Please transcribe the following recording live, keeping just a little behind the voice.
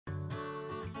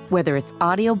Whether it's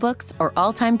audiobooks or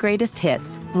all-time greatest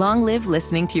hits, long live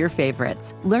listening to your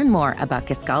favorites. Learn more about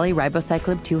Kisqali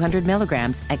Ribociclib 200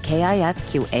 milligrams at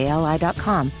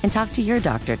KISQALI.com and talk to your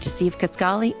doctor to see if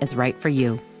Kisqali is right for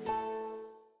you.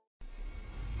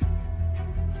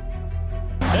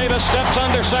 Davis steps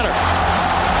under center.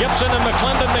 Gibson and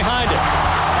McClendon behind him.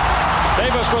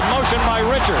 Davis with motion by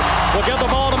Richard. Will give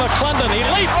the ball to McClendon. He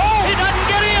leaps. Oh, he doesn't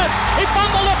get in. He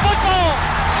fumbled the football.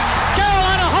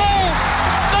 Carolina holds.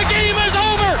 The game is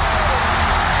over.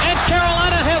 And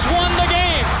Carolina has won the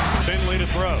game. Finley to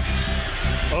throw.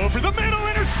 Over the middle,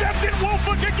 intercepted.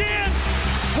 Wolford again.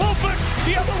 Wolford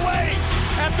the other way.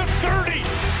 At the 30,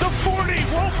 the 40.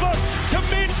 Wolford to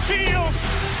midfield.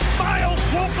 Miles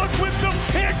Wolford with the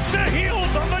pick. The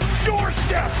heels on the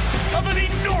doorstep of an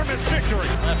enormous victory.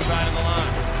 Left side of the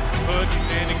line. Hood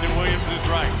standing to Williams'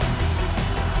 right.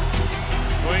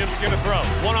 Williams gonna throw.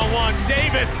 One-on-one.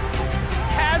 Davis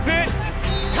has it.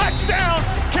 Touchdown.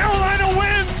 Carolina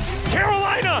wins.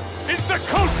 Carolina is the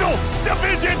Coastal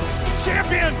Division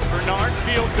champion. Bernard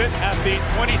fields it at the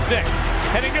 26.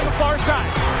 Heading to the far side.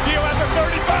 Gio at the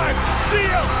 35.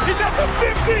 Gio, he's at the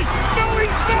 50. No,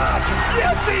 he's not.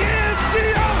 Yes, he is.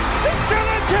 Gio is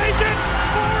gonna take it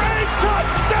for a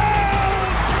touchdown.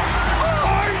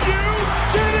 Are you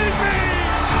kidding me?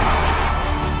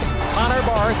 Connor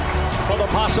Barth for the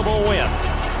possible win.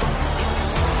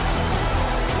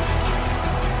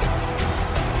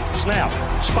 Snap,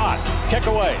 spot, kick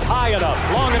away, high enough,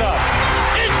 long enough.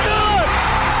 It's good!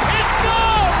 It's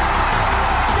good!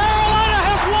 Carolina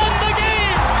has won the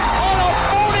game on a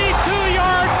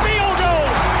 42-yard field goal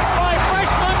by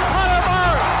freshman Connor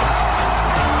Barth.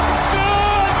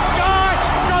 Good gosh,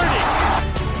 dirty.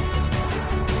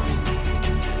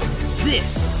 This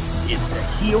is the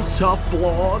Heel Tough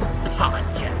Blog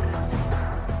Podcast.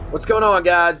 What's going on,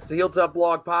 guys? It's the Heel Tough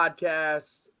Blog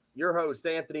Podcast. Your host,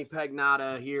 Anthony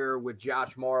Pagnotta, here with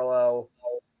Josh Marlowe,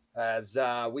 as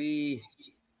we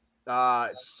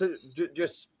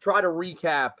just try to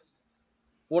recap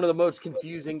one of the most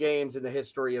confusing games in the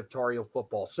history of Tar Heel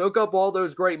football. Soak up all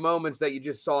those great moments that you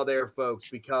just saw there, folks,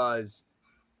 because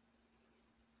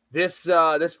this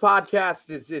podcast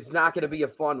is not going to be a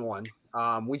fun one.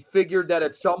 We figured that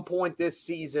at some point this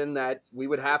season that we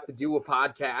would have to do a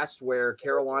podcast where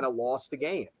Carolina lost the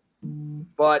game.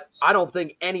 But I don't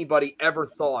think anybody ever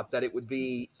thought that it would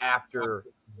be after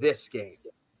this game.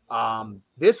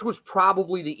 This was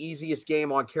probably the easiest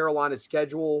game on Carolina's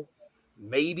schedule,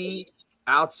 maybe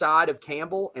outside of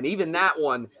Campbell. And even that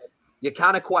one, you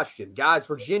kind of question. Guys,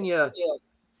 Virginia,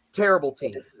 terrible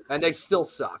team, and they still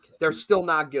suck. They're still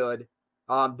not good.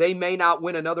 They may not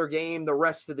win another game the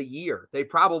rest of the year. They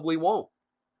probably won't.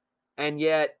 And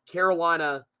yet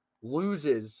Carolina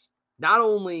loses not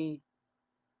only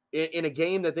in a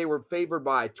game that they were favored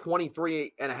by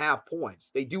 23.5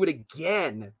 points. They do it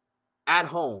again at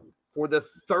home. For the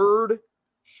third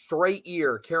straight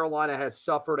year, Carolina has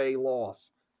suffered a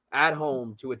loss at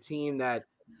home to a team that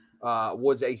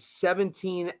was a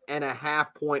 17.5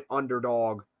 point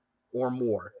underdog or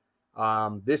more.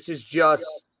 This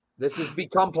has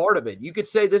become part of it. You could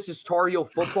say this is Tar Heel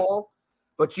football,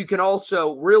 but you can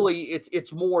also really,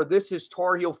 it's more, this is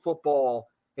Tar Heel football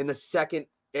in the second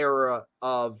era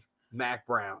of Mack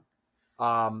Brown.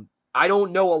 I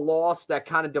don't know a loss that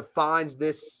kind of defines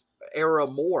this era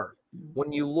more.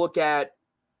 When you look at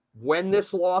when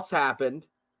this loss happened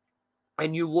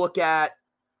and you look at,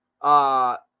 where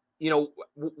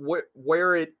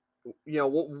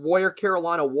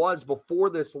Carolina was before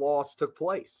this loss took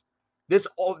place. This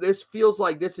feels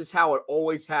like this is how it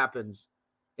always happens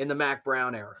in the Mack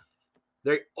Brown era.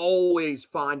 They always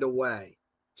find a way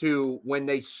to, when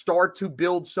they start to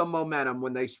build some momentum,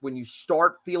 when you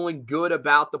start feeling good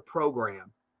about the program,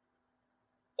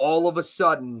 all of a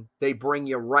sudden they bring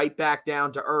you right back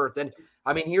down to earth. And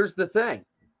I mean, here's the thing.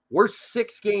 We're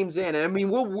 6 games in. And I mean,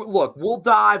 we'll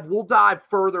dive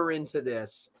further into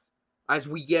this as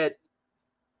we get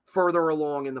further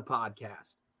along in the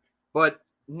podcast. But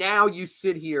now you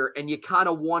sit here and you kind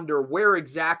of wonder, where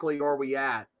exactly are we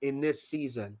at in this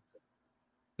season?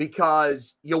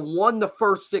 Because you won the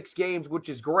first 6 games, which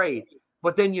is great,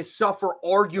 but then you suffer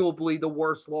arguably the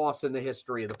worst loss in the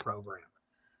history of the program.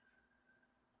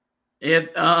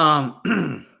 I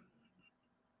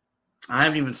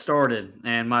haven't even started,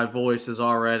 and my voice is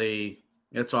already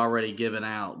given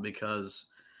out because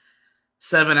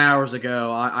 7 hours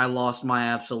ago I lost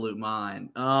my absolute mind.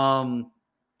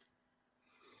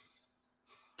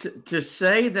 To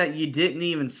say that you didn't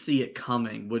even see it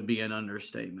coming would be an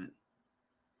understatement.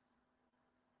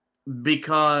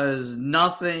 Because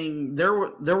there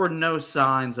were no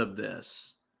signs of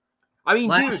this I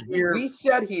mean, dude, we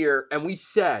said here, and we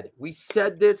said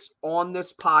this on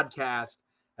this podcast,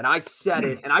 and I said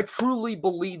it, and I truly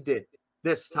believed it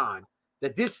this time,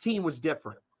 that this team was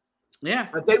different. Yeah.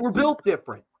 That they were built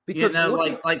different. Because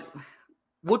look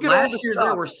at last all the year stuff.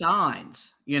 There were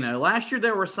signs. Last year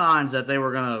there were signs that they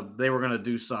were gonna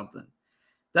do something.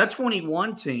 That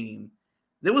 21 team,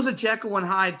 there was a Jekyll and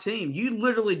Hyde team. You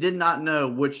literally did not know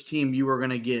which team you were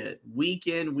going to get week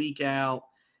in, week out.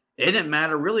 It didn't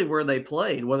matter really where they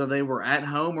played, whether they were at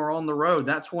home or on the road.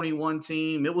 That 21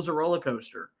 team, it was a roller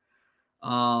coaster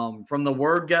from the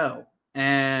word go.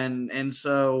 And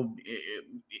so,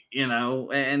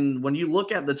 and when you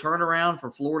look at the turnaround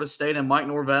for Florida State and Mike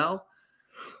Norvell,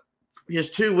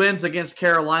 his 2 wins against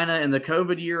Carolina in the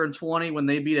COVID year in 20 when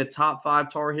they beat a top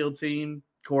 5 Tar Heel team.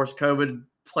 Of course, COVID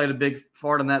played a big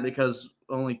part in that because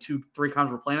only 2-3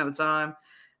 conferences were playing at the time.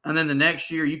 And then the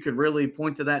next year, you could really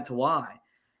point to that to why.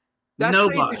 That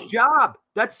saved his job.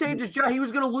 That saved his job. He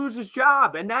was going to lose his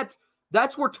job. And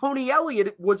that's where Tony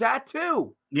Elliott was at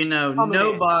too.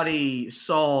 Nobody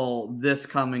saw this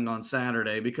coming on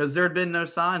Saturday because there had been no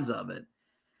signs of it.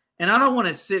 And I don't want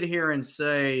to sit here and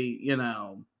say,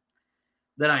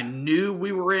 that I knew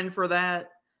we were in for that.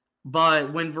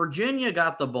 But when Virginia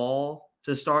got the ball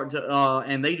to start to,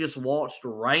 and they just waltzed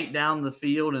right down the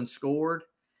field and scored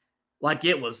like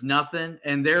it was nothing.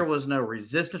 And there was no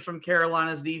resistance from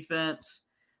Carolina's defense.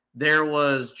 There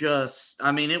was just,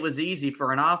 it was easy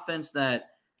for an offense that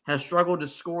has struggled to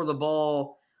score the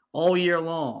ball all year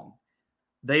long.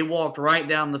 They walked right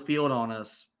down the field on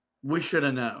us. We should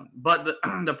have known. But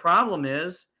the problem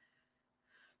is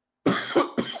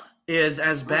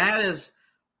as bad as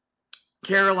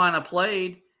Carolina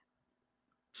played.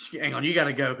 Hang on, you got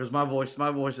to go because my voice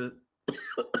is.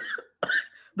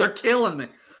 They're killing me.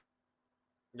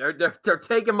 They're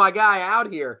taking my guy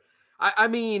out here. I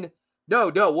mean, no.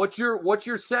 What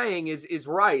you're saying is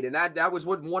right, and that was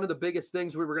one of the biggest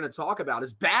things we were going to talk about.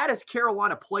 As bad as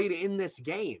Carolina played in this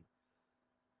game,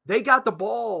 they got the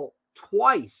ball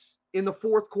twice in the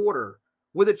fourth quarter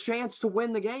with a chance to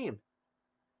win the game.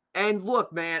 And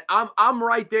look, man, I'm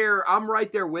right there. I'm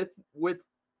right there with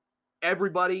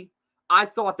everybody. I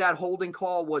thought that holding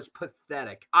call was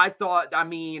pathetic.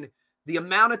 The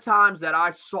amount of times that I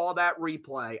saw that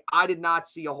replay, I did not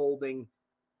see a holding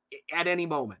at any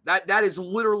moment. That is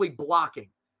literally blocking.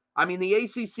 The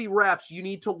ACC refs, you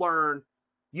need to learn.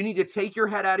 You need to take your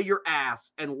head out of your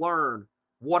ass and learn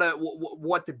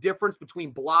what the difference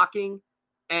between blocking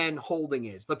and holding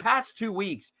is. The past 2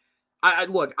 weeks,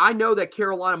 I know that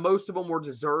Carolina, most of them were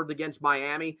deserved against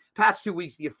Miami. Past 2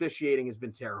 weeks, the officiating has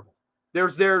been terrible.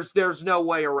 There's no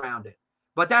way around it.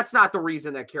 But that's not the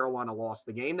reason that Carolina lost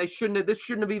the game. This shouldn't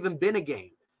have even been a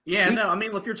game. Yeah,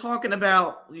 look, you're talking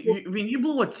about, you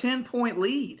blew a 10-point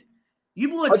lead. You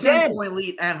blew a 10-point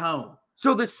lead at home.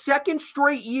 So the second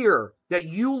straight year that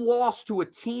you lost to a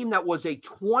team that was a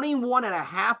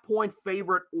 21.5-point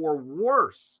favorite or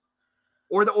worse,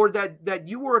 or that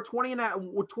you were a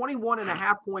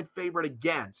 21.5-point favorite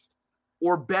against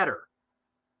or better,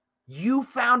 you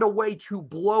found a way to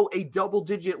blow a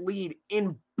double-digit lead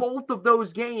in both of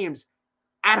those games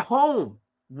at home.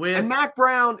 And Mack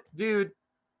Brown, dude,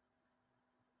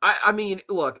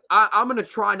 look, I'm going to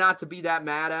try not to be that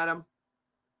mad at him.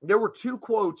 There were 2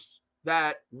 quotes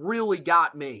that really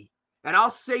got me, and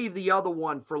I'll save the other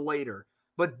one for later.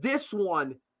 But this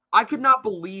one, I could not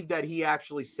believe that he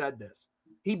actually said this.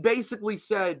 He basically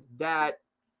said that,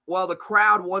 well, the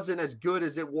crowd wasn't as good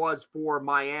as it was for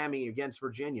Miami against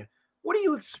Virginia. What do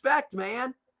you expect,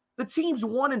 man? The team's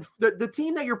the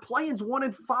team that you're playing is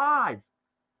 1-5.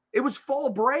 It was fall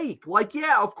break.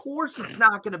 Of course it's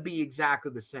not going to be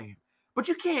exactly the same. But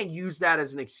you can't use that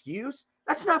as an excuse.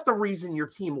 That's not the reason your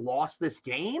team lost this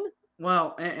game.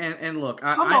 Well, and look,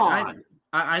 Come on.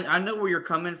 I know where you're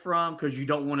coming from because you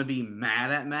don't want to be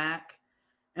mad at Mac.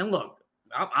 And look,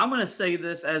 I'm going to say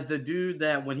this as the dude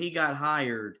that when he got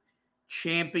hired,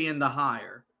 championed the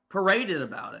hire, paraded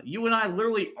about it. You and I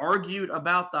literally argued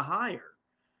about the hire.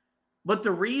 But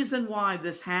the reason why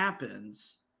this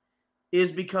happens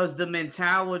is because the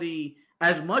mentality,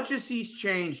 as much as he's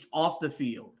changed off the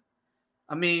field.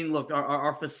 Look,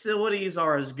 our facilities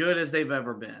are as good as they've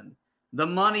ever been. The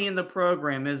money in the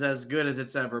program is as good as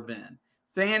it's ever been.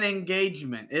 Fan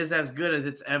engagement is as good as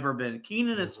it's ever been.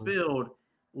 Keenan is filled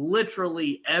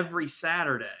literally every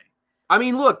Saturday.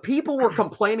 Look, people were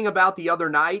complaining about the other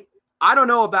night. I don't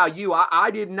know about you.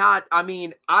 I did not.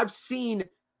 I've seen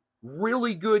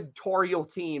really good Tar Heel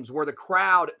teams where the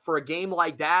crowd for a game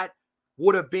like that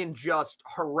would have been just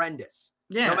horrendous.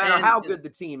 Yeah, no matter how good the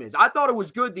team is. I thought it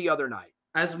was good the other night.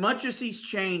 As much as he's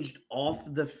changed off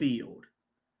the field,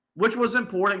 which was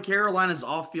important. Carolina's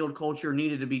off-field culture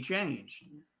needed to be changed.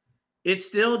 It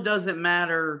still doesn't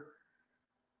matter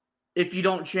if you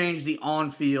don't change the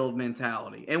on-field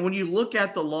mentality. And when you look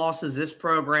at the losses this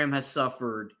program has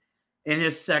suffered in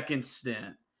his second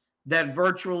stint that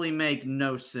virtually make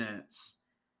no sense.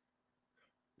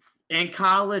 In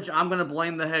college, I'm going to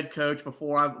blame the head coach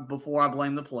before I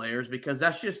blame the players, because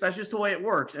that's just the way it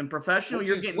works. In professional,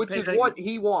 you're getting paid, which is what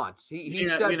he wants. He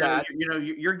said that.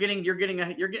 You're getting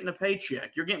a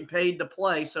paycheck. You're getting paid to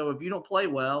play. So if you don't play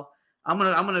well, I'm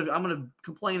gonna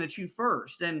complain at you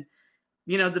first. And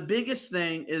the biggest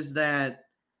thing is that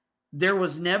there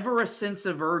was never a sense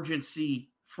of urgency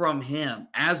from him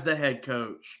as the head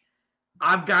coach.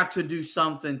 I've got to do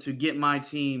something to get my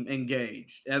team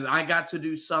engaged. And I got to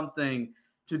do something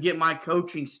to get my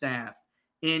coaching staff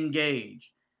engaged.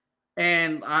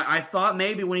 And I thought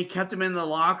maybe when he kept him in the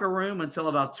locker room until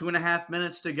about 2.5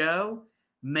 minutes to go,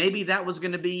 maybe that was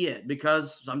going to be it,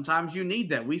 because sometimes you need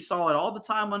that. We saw it all the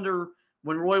time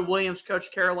when Roy Williams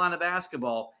coached Carolina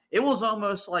basketball. It was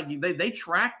almost like they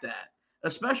tracked that,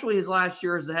 especially his last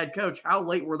year as the head coach. How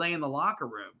late were they in the locker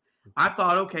room? I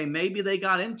thought, okay, maybe they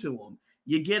got into him.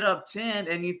 You get up 10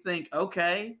 and you think,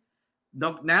 okay,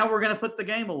 now we're going to put the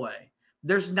game away.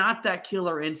 There's not that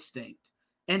killer instinct.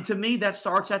 And to me, that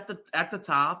starts at the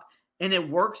top, and it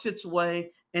works its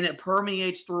way and it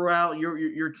permeates throughout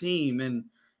your team. And,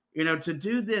 to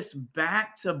do this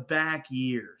back-to-back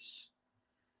years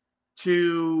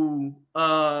to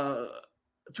a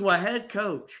head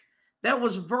coach that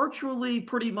was virtually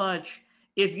pretty much,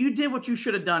 if you did what you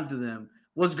should have done to them,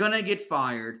 was going to get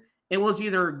fired. It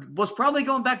was probably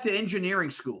going back to engineering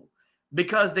school,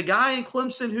 because the guy in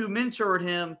Clemson who mentored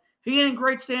him, he ain't in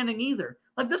great standing either.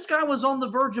 Like, this guy was on the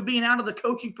verge of being out of the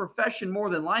coaching profession more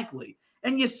than likely.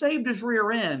 And you saved his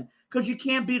rear end because you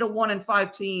can't beat a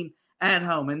 1-5 team at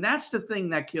home. And that's the thing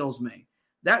that kills me.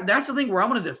 That's the thing where I'm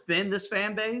going to defend this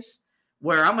fan base,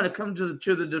 where I'm going to come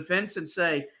to the defense and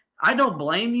say, I don't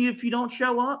blame you if you don't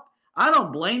show up. I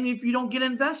don't blame you if you don't get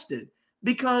invested,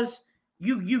 because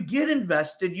you get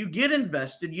invested,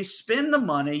 you spend the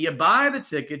money, you buy the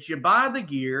tickets, you buy the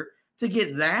gear to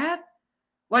get that.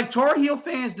 Like, Tar Heel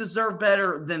fans deserve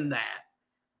better than that.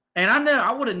 And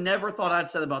I would have never thought I'd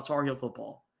said about Tar Heel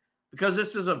football, because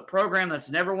this is a program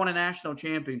that's never won a national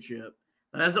championship,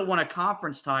 that hasn't won a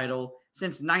conference title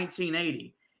since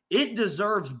 1980. It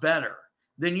deserves better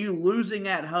than you losing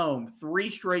at home 3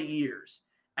 straight years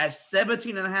as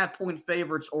 17.5-point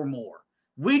favorites or more.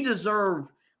 We deserve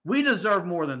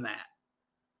more than that.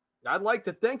 I'd like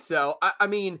to think so. I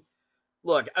mean,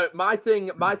 look, my thing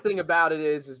about it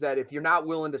is that if you're not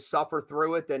willing to suffer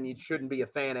through it, then you shouldn't be a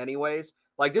fan anyways.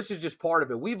 Like, this is just part of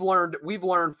it. We've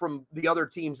learned from the other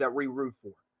teams that we root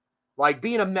for. Like,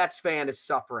 being a Mets fan is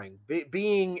suffering.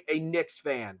 Being a Knicks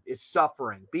fan is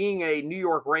suffering. Being a New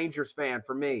York Rangers fan,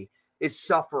 for me, is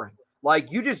suffering.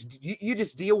 Like, you just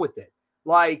deal with it.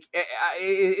 Like,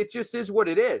 it just is what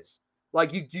it is.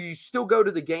 Like, you still go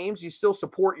to the games, you still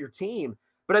support your team,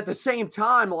 but at the same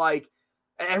time, like,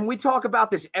 and we talk about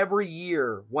this every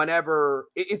year whenever,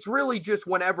 it's really just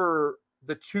whenever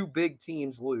the two big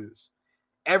teams lose.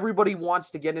 Everybody wants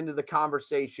to get into the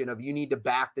conversation of, you need to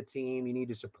back the team, you need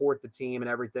to support the team and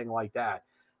everything like that.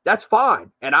 That's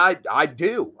fine. And I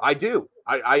do. I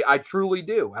truly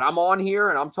do. And I'm on here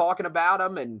and I'm talking about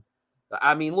them. And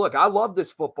I mean, look, I love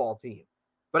this football team.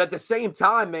 But at the same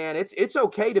time, man, it's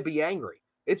okay to be angry.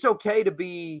 It's okay to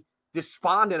be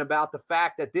despondent about the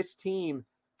fact that this team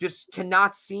just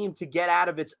cannot seem to get out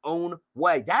of its own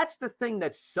way. That's the thing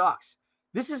that sucks.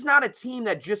 This is not a team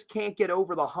that just can't get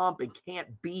over the hump and can't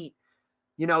beat,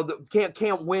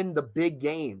 can't win the big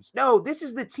games. No, this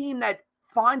is the team that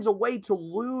finds a way to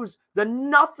lose the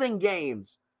nothing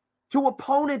games to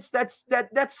opponents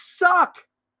that suck.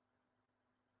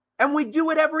 And we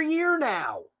do it every year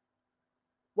now.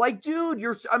 Like, dude,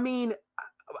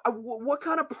 what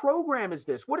kind of program is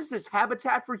this? What is this,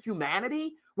 Habitat for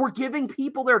Humanity? We're giving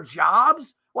people their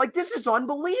jobs? Like, this is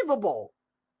unbelievable.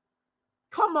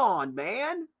 Come on,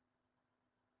 man.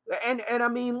 And I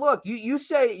mean, look, you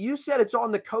said it's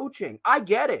on the coaching. I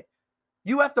get it.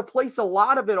 You have to place a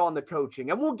lot of it on the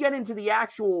coaching. And we'll get into the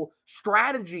actual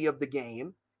strategy of the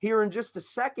game here in just a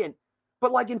second.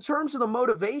 But, like, in terms of the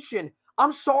motivation,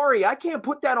 I'm sorry, I can't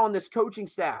put that on this coaching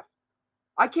staff.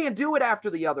 I can't do it after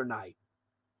the other night.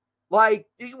 Like,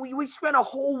 we spent a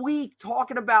whole week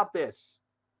talking about this.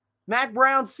 Mac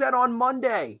Brown said on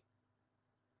Monday,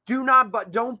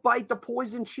 don't bite the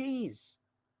poison cheese.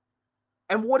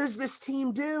 And what does this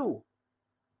team do?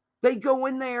 They go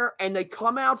in there and they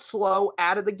come out slow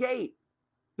out of the gate.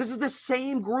 This is the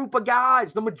same group of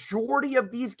guys. The majority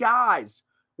of these guys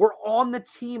were on the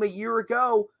team a year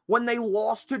ago when they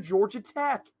lost to Georgia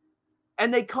Tech.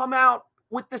 And they come out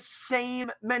with the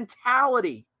same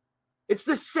mentality. It's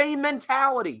the same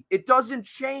mentality. It doesn't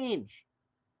change.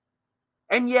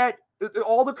 And yet,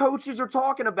 all the coaches are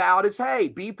talking about is, hey,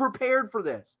 be prepared for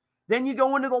this. Then you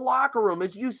go into the locker room.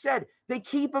 As you said, they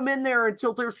keep them in there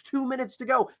until there's 2 minutes to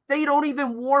go. They don't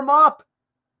even warm up.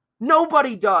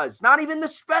 Nobody does. Not even the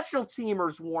special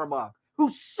teamers warm up, who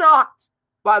sucked,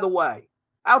 by the way.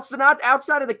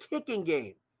 Outside of the kicking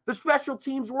game, the special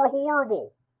teams were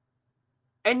horrible.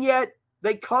 And yet,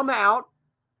 they come out,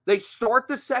 they start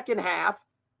the second half,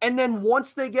 and then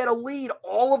once they get a lead,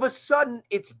 all of a sudden,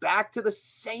 it's back to the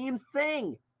same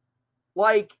thing.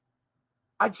 Like,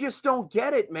 I just don't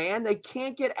get it, man. They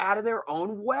can't get out of their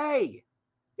own way.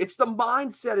 It's the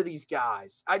mindset of these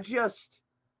guys. Oh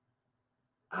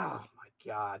my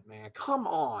God, man. Come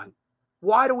on.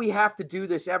 Why do we have to do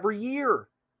this every year?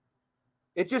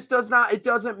 It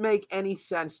doesn't make any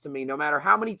sense to me, no matter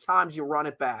how many times you run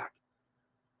it back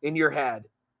in your head,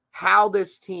 how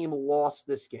this team lost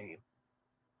this game.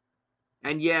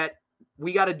 And yet,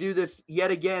 we got to do this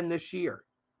yet again this year.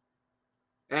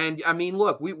 And I mean,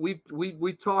 look,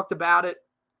 we've talked about it.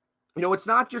 You know, it's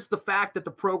not just the fact that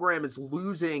the program is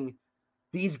losing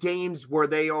these games where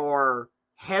they are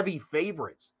heavy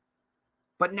favorites.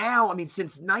 But now, I mean,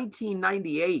 since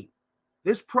 1998,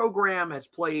 this program has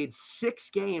played 6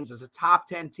 games as a top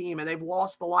 10 team, and they've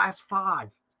lost the last 5.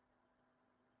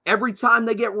 Every time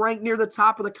they get ranked near the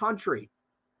top of the country,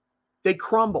 they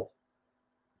crumble.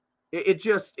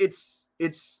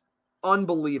 It's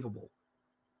unbelievable.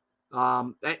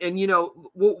 And you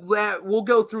know, we'll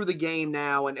go through the game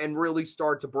now and really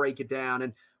start to break it down.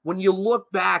 And when you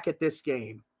look back at this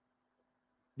game,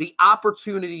 the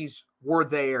opportunities were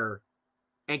there,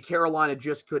 and Carolina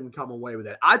just couldn't come away with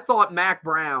it. I thought Mack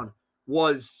Brown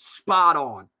was spot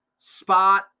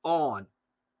on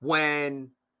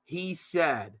when he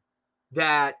said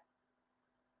that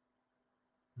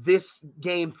this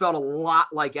game felt a lot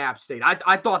like App State.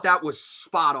 I thought that was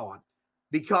spot on,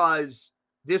 because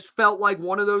this felt like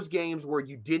one of those games where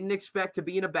you didn't expect to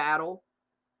be in a battle.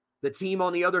 The team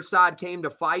on the other side came to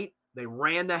fight. They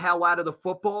ran the hell out of the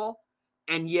football,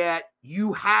 and yet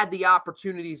you had the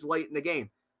opportunities late in the game.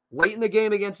 Late in the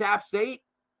game against App State,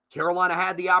 Carolina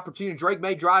had the opportunity. Drake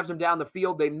May drives them down the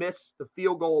field. They missed the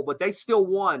field goal, but they still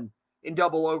won in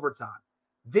double overtime.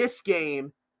 This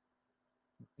game,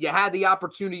 you had the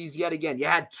opportunities yet again. You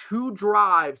had 2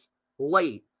 drives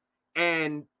late,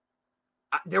 and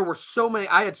there were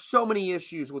I had so many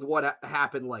issues with what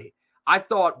happened late. I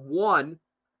thought, one,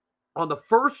 on the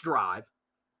first drive,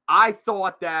 I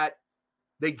thought that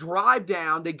they drive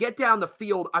down, they get down the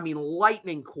field, I mean,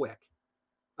 lightning quick.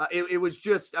 It was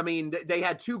just, I mean, they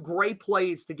had 2 great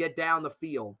plays to get down the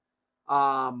field.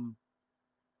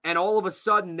 And all of a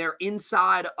sudden, they're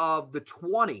inside of the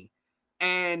 20.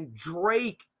 And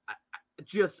Drake,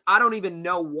 I don't even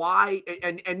know why.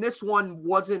 And this one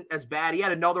wasn't as bad. He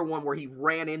had another one where he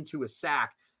ran into a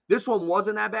sack. This one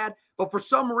wasn't that bad. But for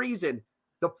some reason,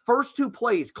 the first 2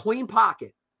 plays, clean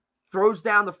pocket, throws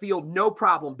down the field, no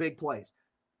problem, big plays.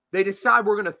 They decide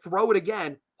we're going to throw it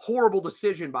again. Horrible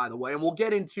decision, by the way. And we'll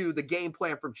get into the game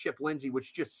plan from Chip Lindsey,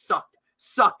 which just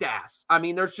sucked ass. I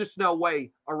mean, there's just no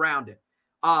way around it.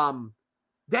 But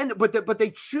they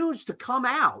choose to come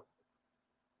out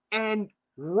and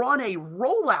run a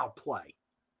rollout play,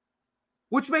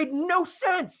 which made no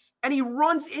sense. And he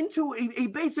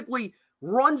basically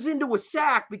runs into a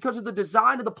sack because of the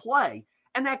design of the play.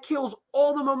 And that kills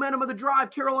all the momentum of the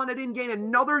drive. Carolina didn't gain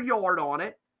another yard on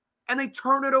it, and they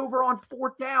turn it over on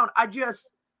 4th down. I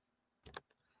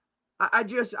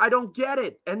don't get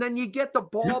it. And then you get the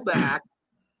ball back,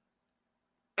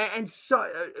 and so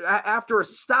after a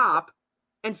stop,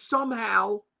 and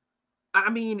somehow, I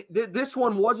mean, this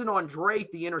one wasn't on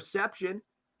Drake, the interception.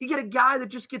 You get a guy that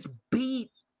just gets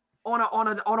beat on a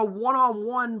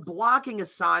one-on-one blocking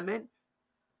assignment.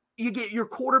 Your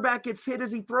quarterback gets hit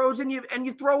as he throws, and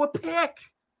you throw a pick.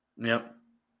 Yep.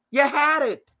 You had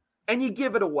it, and you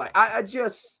give it away. I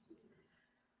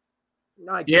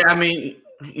mean,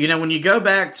 you know, when you go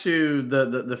back to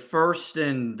the first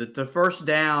and the first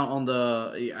down on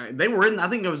they were in, I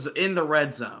think it was in the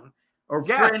red zone. Or it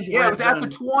was at the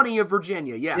 20 of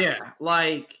Virginia. Yes. Yeah.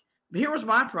 Like, here was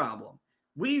my problem.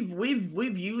 We've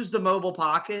used the mobile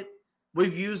pocket.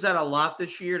 We've used that a lot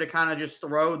this year to kind of just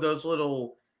throw those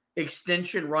little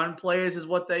extension run plays, is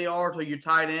what they are, to your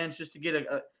tight ends, just to get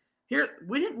here.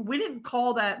 We didn't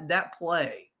call that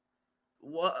play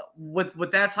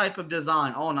with that type of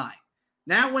design all night.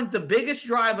 Now, when the biggest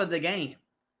drive of the game,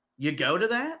 you go to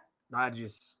that.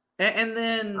 And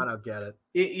then I don't get it.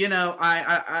 You know,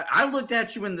 I looked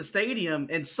at you in the stadium,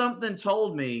 and something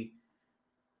told me,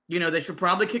 you know, they should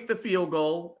probably kick the field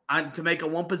goal to make a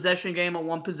one-possession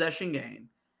game,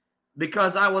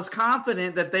 because I was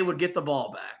confident that they would get the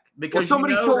ball back. Because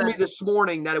somebody told me this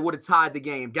morning that it would have tied the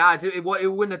game. Guys, it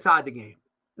wouldn't have tied the game.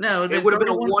 No, it would have been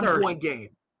a 1-point game.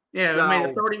 Yeah, it made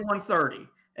it 31-30.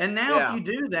 And now if you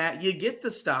do that, you get the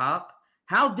stop.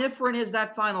 How different is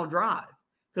that final drive?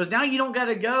 Because now you don't got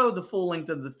to go the full length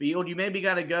of the field. You maybe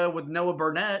got to go with Noah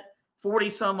Burnett,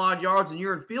 40-some-odd yards, and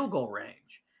you're in field goal range.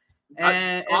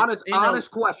 And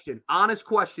honest question.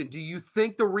 Do you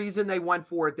think the reason they went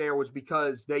for it there was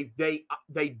because they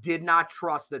did not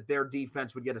trust that their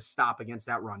defense would get a stop against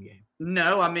that run game?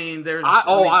 No, I mean, I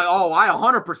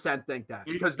 100% think that,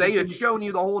 because they had shown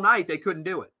you the whole night they couldn't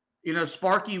do it. You know,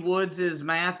 Sparky Woods'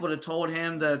 math would have told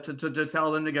him to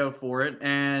tell them to go for it,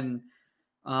 and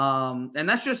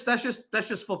that's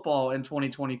just football in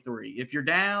 2023. If you're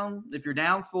down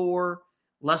 4.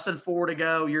 Less than 4 to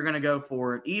go, you're going to go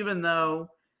for it, even though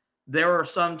there are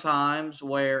some times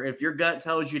where if your gut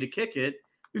tells you to kick it,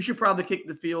 you should probably kick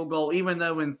the field goal, even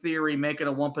though in theory making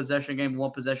a one-possession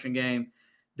game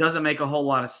doesn't make a whole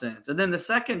lot of sense. And then the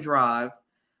second drive,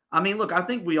 I mean, look, I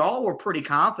think we all were pretty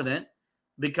confident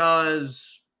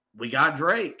because we got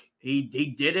Drake. He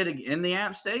did it in the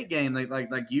App State game.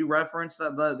 Like you referenced,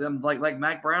 like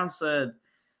Mac Brown said,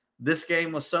 this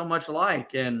game was so much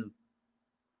like, and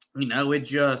you know, it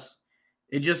just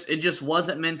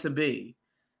wasn't meant to be.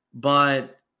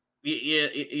 But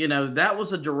you know, that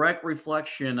was a direct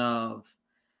reflection of,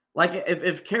 like,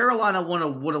 if Carolina would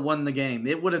have won the game,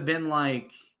 it would have been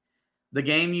like the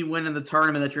game you win in the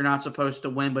tournament that you're not supposed to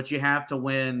win, but you have to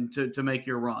win to make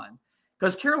your run.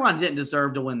 Because Carolina didn't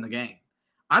deserve to win the game.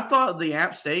 I thought the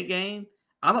App State game,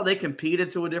 I thought they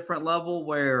competed to a different level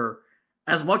where,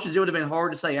 as much as it would have been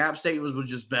hard to say App State was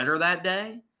just better that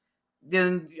day,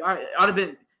 then I'd have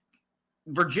been –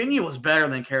 Virginia was better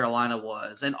than Carolina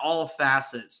was in all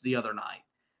facets the other night.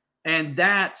 And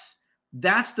that's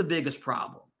the biggest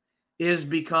problem, is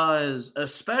because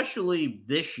especially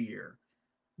this year,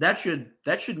 that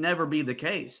should never be the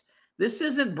case. This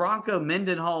isn't Bronco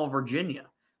Mendenhall, Virginia.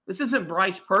 This isn't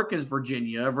Bryce Perkins,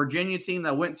 Virginia, a Virginia team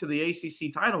that went to the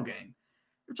ACC title game.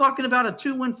 You're talking about a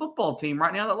 2-win football team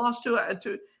right now that lost to a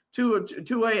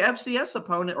FCS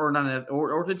opponent,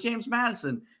 or to James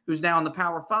Madison, who's now in the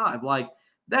Power 5. Like,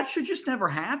 that should just never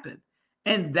happen.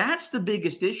 And that's the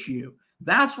biggest issue.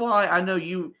 That's why I know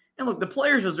you – and look, the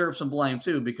players deserve some blame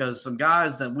too, because some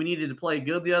guys that we needed to play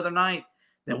good the other night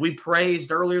that we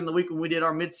praised earlier in the week when we did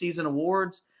our midseason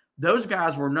awards, those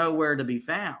guys were nowhere to be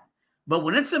found. But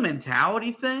when it's a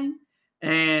mentality thing,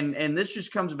 and this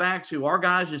just comes back to our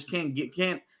guys just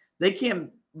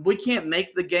we can't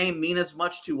make the game mean as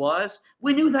much to us.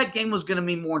 We knew that game was going to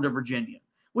mean more to Virginia,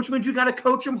 which means you got to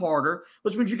coach them harder,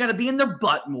 which means you got to be in their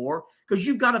butt more, because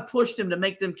you've got to push them to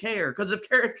make them care. Because if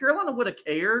Carolina would have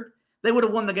cared, they would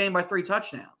have won the game by 3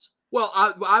 touchdowns. Well,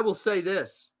 I will say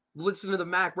this. Listen to the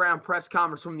Mac Brown press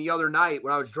conference from the other night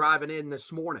when I was driving in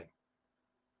this morning.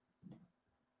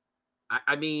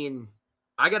 I mean,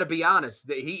 I got to be honest.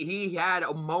 He had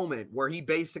a moment where he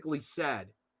basically said,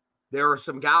 there are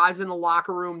some guys in the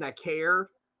locker room that care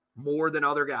more than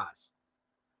other guys.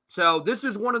 So this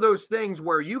is one of those things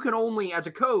where you can only, as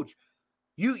a coach,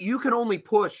 you can only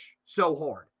push so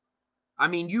hard. I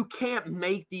mean, you can't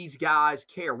make these guys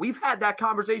care. We've had that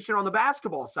conversation on the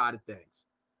basketball side of things.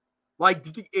 Like,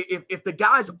 if the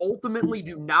guys ultimately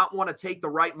do not want to take the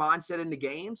right mindset into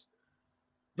games,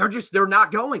 they're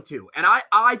not going to. And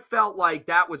I felt like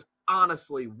that was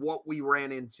honestly what we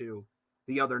ran into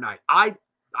the other night. I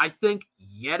think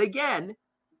yet again,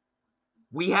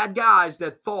 we had guys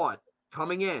that thought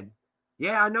coming in,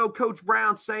 yeah, I know Coach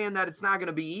Brown's saying that it's not going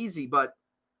to be easy, but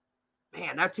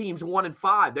man, that team's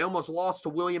 1-5. They almost lost to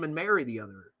William and Mary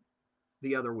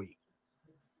the other week.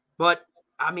 But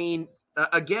I mean,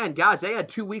 again, guys, they had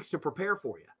 2 weeks to prepare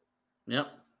for you. Yep.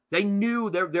 They knew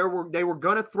they were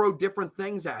going to throw different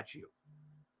things at you,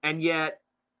 and yet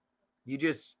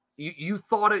you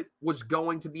thought it was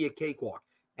going to be a cakewalk.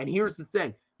 And here's the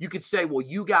thing: you could say, well,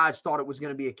 you guys thought it was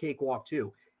going to be a cakewalk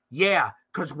too. Yeah,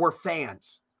 because we're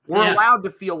fans. We're allowed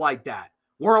to feel like that.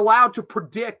 We're allowed to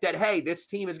predict that, hey, this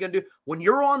team is going to do. When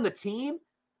you're on the team,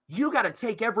 you got to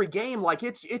take every game like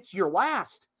it's your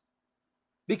last.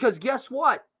 Because guess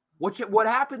what? What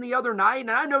happened the other night,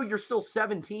 and I know you're still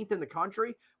 17th in the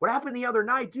country. What happened the other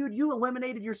night, dude, you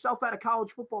eliminated yourself out of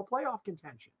college football playoff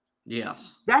contention.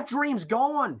 Yes. That dream's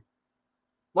gone.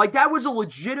 Like, that was a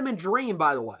legitimate dream,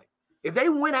 by the way. If they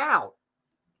went out,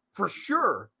 for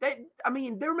sure,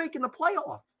 they're making the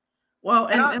playoff. Well,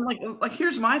 and like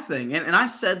here's my thing, and I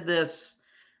said this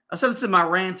in my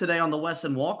rant today on the Wes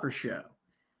and Walker show.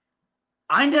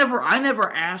 I never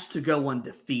asked to go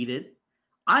undefeated.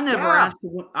 I never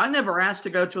asked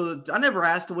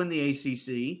to win the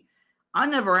ACC. I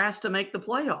never asked to make the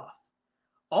playoff.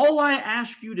 All I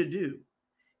ask you to do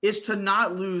is to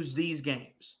not lose these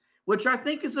games, which I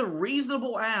think is a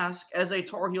reasonable ask as a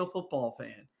Tar Heel football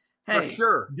fan. Hey, for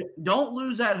sure. Don't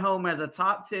lose at home as a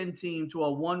top 10 team to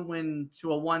a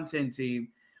 1-10 team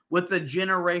with a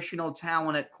generational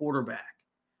talent at quarterback.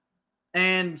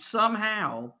 And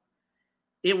somehow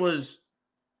it was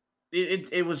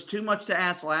too much to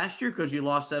ask last year because you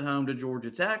lost at home to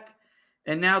Georgia Tech.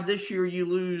 And now this year you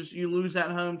lose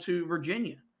at home to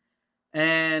Virginia.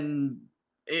 And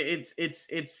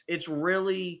it's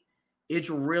really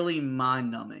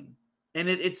mind-numbing. And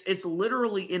it's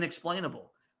literally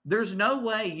inexplainable. There's no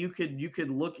way you could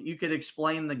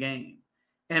explain the game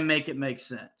and make it make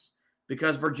sense,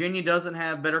 because Virginia doesn't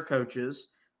have better coaches.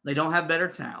 They don't have better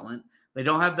talent. They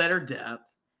don't have better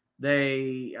depth.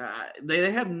 They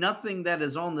have nothing that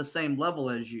is on the same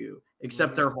level as you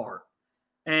except their heart.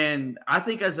 And I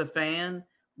think as a fan,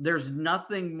 there's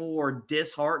nothing more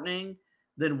disheartening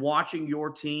than watching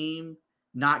your team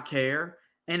not care.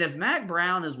 And if Mack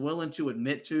Brown is willing to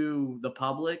admit to the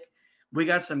public, we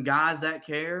got some guys that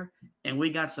care and we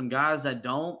got some guys that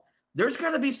don't, there's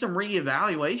got to be some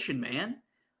reevaluation, man.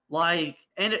 Like,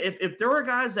 and if there are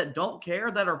guys that don't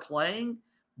care that are playing,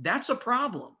 that's a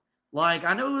problem. Like,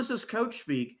 I know this is coach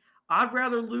speak. I'd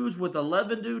rather lose with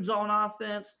 11 dudes on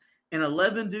offense and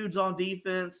 11 dudes on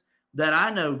defense that I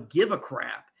know give a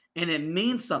crap and it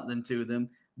means something to them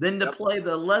than to play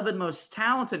the 11 most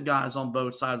talented guys on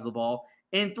both sides of the ball,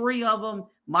 and 3 of them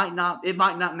might not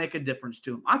make a difference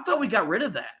to them. I thought we got rid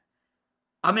of that.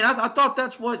 I mean, I thought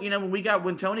that's what,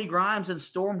 when Tony Grimes and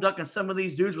Storm Duck and some of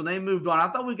these dudes, when they moved on, I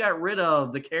thought we got rid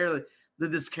of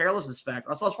this carelessness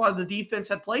factor. I thought that's why the defense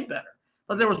had played better.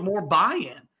 I thought there was more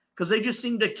buy-in because they just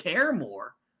seemed to care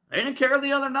more. They didn't care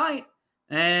the other night.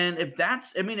 And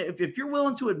if you're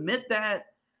willing to admit that,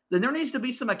 then there needs to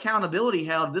be some accountability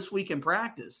held this week in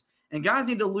practice. And guys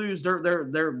need to lose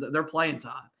their playing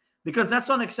time, because that's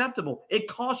unacceptable. It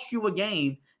costs you a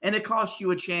game, and it costs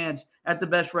you a chance at the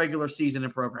best regular season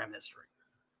in program history.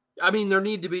 I mean,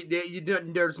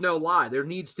 there's no lie. There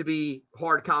needs to be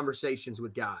hard conversations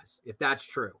with guys, if that's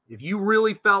true. If you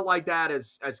really felt like that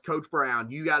as Coach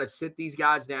Brown, you got to sit these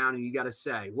guys down and you got to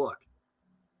say, look,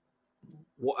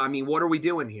 what are we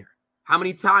doing here? How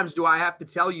many times do I have to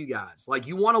tell you guys? Like,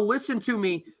 you want to listen to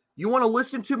me. You want to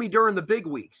listen to me during the big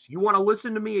weeks. You want to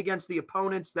listen to me against the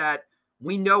opponents that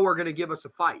we know are going to give us a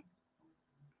fight.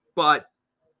 But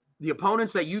the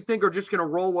opponents that you think are just going to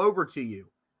roll over to you,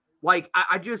 like,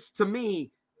 to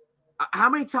me, how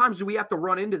many times do we have to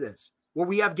run into this where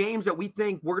we have games that we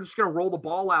think we're just going to roll the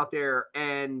ball out there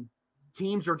and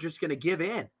teams are just going to give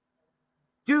in?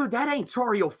 Dude, that ain't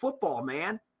Tar Heel football,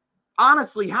 man.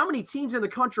 Honestly, how many teams in the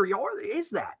country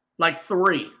is that? Like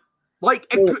 3. Like,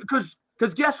 because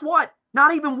guess what?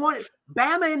 Not even one.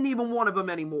 Bama isn't even one of them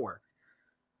anymore.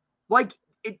 Like,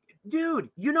 dude,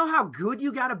 you know how good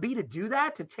you got to be to do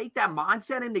that, to take that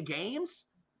mindset into games?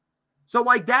 So,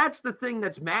 like, that's the thing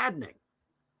that's maddening.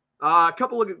 A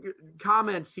couple of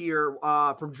comments here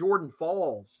from Jordan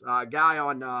Falls. A guy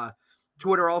on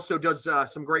Twitter also does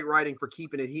some great writing for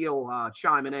Keeping It Heel,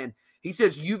 chiming in. He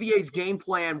says UVA's game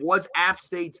plan was App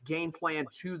State's game plan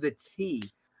to the T.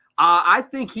 I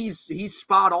think he's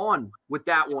spot on with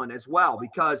that one as well,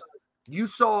 because you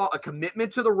saw a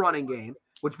commitment to the running game,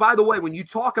 which, by the way, when you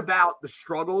talk about the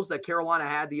struggles that Carolina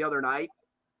had the other night,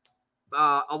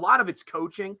 a lot of it's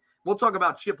coaching. We'll talk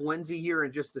about Chip Lindsey here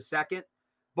in just a second.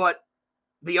 But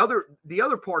the other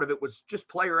part of it was just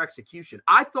player execution.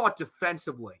 I thought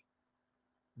defensively,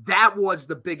 that was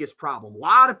the biggest problem. A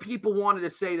lot of people wanted to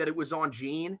say that it was on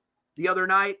Gene the other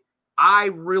night. I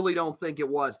really don't think it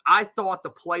was. I thought the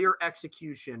player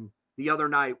execution the other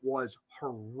night was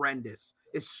horrendous,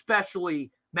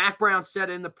 especially Mack Brown said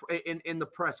in the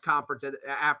press conference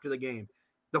after the game.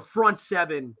 The front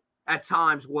 7 at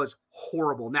times was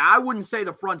horrible. Now, I wouldn't say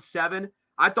the front 7.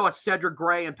 I thought Cedric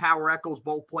Gray and Power Echols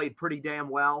both played pretty damn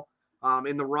well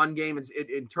in the run game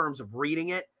in terms of reading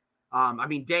it.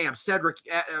 Cedric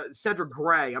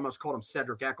Gray, I almost called him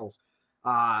Cedric Eccles.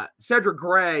 Cedric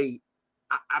Gray,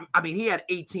 he had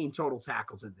 18 total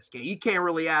tackles in this game. You can't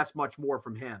really ask much more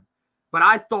from him. But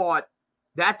I thought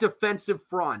that defensive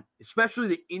front, especially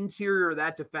the interior of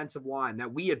that defensive line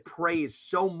that we had praised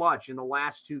so much in the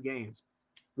last 2 games,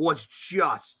 was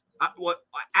just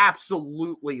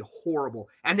Absolutely horrible.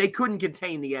 And they couldn't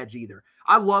contain the edge either.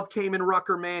 I love Kamen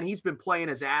Rucker, man. He's been playing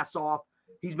his ass off.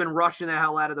 He's been rushing the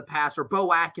hell out of the passer.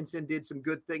 Bo Atkinson did some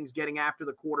good things getting after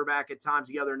the quarterback at times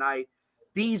the other night.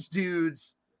 These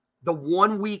dudes, the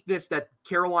one weakness that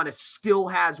Carolina still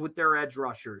has with their edge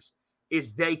rushers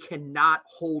is they cannot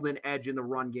hold an edge in the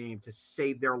run game to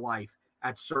save their life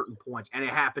at certain points. And it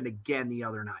happened again the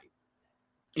other night.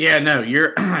 Yeah, no,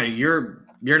 you're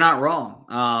not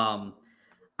wrong.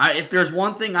 If there's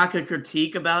one thing I could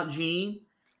critique about Gene,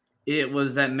 it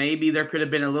was that maybe there could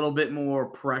have been a little bit more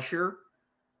pressure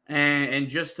and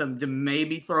just to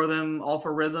maybe throw them off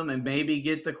a rhythm and maybe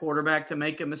get the quarterback to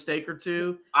make a mistake or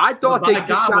two. I thought they just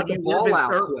got the ball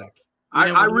out quick.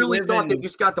 I really thought they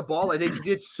just got the ball. They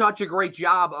did such a great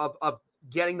job of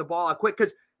getting the ball out quick.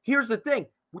 Because here's the thing.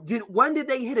 When did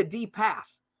they hit a deep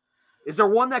pass? Is there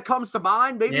one that comes to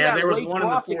mind? Maybe there was late one in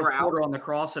the fourth route. quarter on the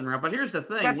crossing route. But here's the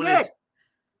thing. That's when it.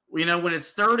 When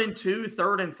it's 3rd and 2,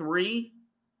 3rd and 3,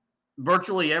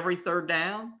 virtually every third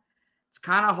down, it's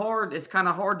kind of hard. It's kind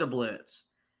of hard to blitz.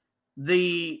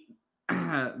 The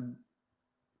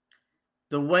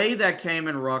way that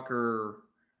Kamen Rucker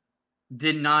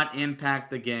did not impact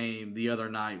the game the other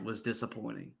night was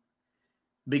disappointing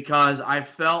because I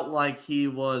felt like he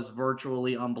was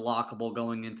virtually unblockable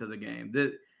going into the game.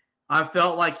 I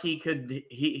felt like he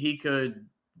could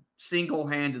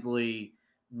single-handedly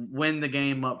win the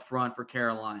game up front for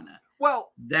Carolina.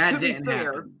 Well, that didn't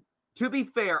happen. To be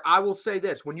fair, I will say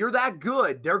this. When you're that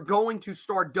good, they're going to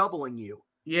start doubling you.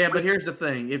 Yeah, but here's the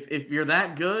thing. If you're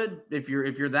that good, if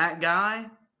you're that guy,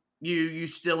 you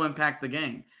still impact the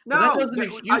game. No, but that doesn't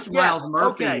excuse Myles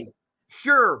Murphy. Okay,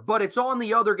 sure, but it's on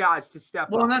the other guys to step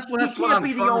up. Well, and that's what I'm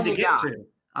trying to get to.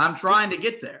 I'm trying to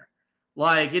get there.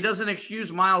 Like, it doesn't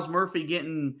excuse Myles Murphy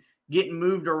getting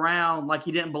moved around like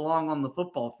he didn't belong on the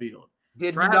football field.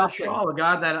 Travis Shaw, a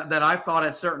guy that I thought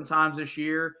at certain times this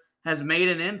year has made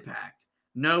an impact,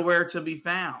 nowhere to be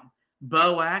found.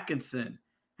 Bo Atkinson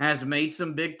has made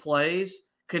some big plays.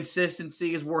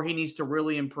 Consistency is where he needs to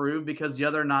really improve because the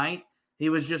other night he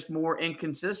was just more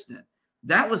inconsistent.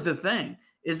 That was the thing,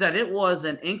 is that it was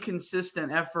an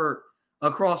inconsistent effort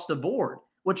across the board,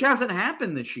 which hasn't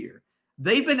happened this year.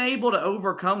 They've been able to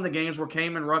overcome the games where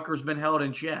Kamen Rucker's been held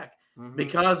in check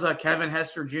because Kevin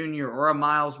Hester Jr. or a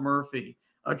Myles Murphy,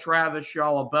 a Travis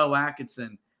Shaw, a Bo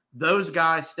Atkinson, those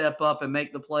guys step up and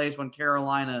make the plays when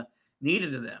Carolina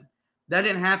needed them. That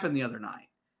didn't happen the other night.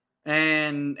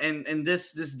 And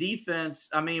this defense,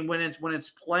 I mean, when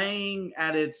it's playing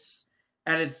at its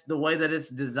the way that it's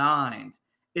designed,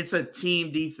 it's a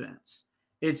team defense.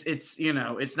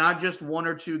 It's not just one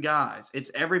or two guys. It's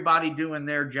everybody doing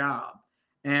their job.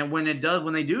 And when they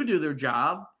do their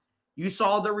job, you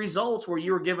saw the results where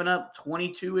you were giving up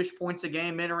 22-ish points a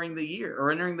game entering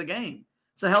the game.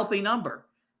 It's a healthy number.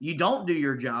 You don't do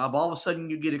your job, all of a sudden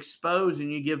you get exposed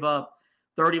and you give up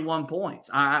 31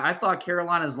 points. I thought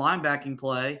Carolina's linebacking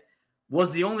play was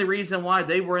the only reason why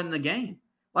they were in the game.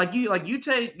 You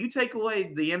take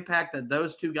away the impact that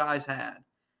those two guys had.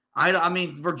 I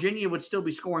mean, Virginia would still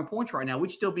be scoring points right now.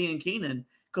 We'd still be in Keenan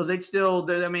because they'd still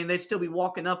be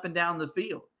walking up and down the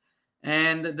field.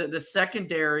 And the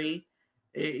secondary,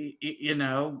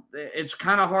 it's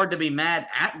kind of hard to be mad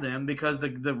at them because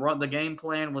the game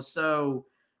plan was so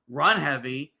run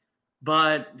heavy.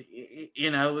 But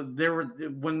there were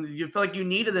when you felt like you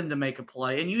needed them to make a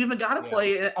play, and you even got to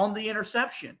play on the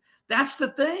interception. That's the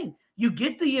thing. You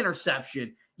get the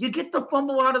interception. You get the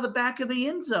fumble out of the back of the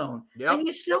end zone, and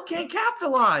you still can't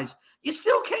capitalize. You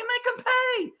still can't make them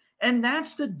pay. And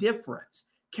that's the difference.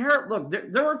 Look,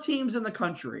 there are teams in the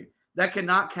country that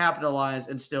cannot capitalize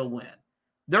and still win.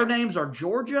 Their names are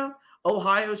Georgia,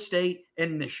 Ohio State,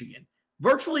 and Michigan.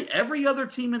 Virtually every other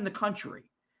team in the country,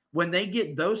 when they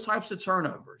get those types of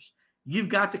turnovers, you've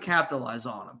got to capitalize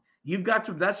on them.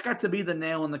 That's got to be the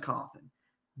nail in the coffin.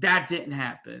 That didn't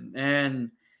happen.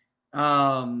 And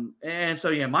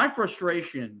so, my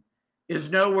frustration is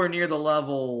nowhere near the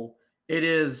level it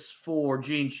is for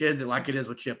Gene Chizik like it is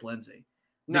with Chip Lindsey.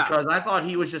 Because I thought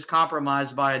he was just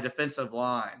compromised by a defensive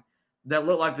line that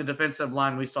looked like the defensive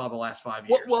line we saw the last 5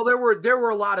 years. Well, there were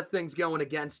a lot of things going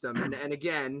against him. And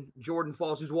again, Jordan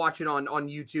Falls, who's watching on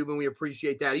YouTube, and we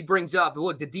appreciate that. He brings up,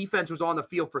 look, the defense was on the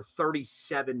field for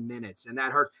 37 minutes, and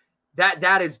that hurt.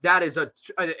 That is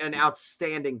an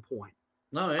outstanding point.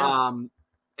 No, yeah.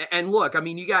 And look, I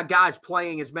mean, you got guys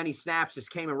playing as many snaps as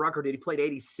Kamen Rucker did. He played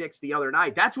 86 the other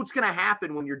night. That's what's going to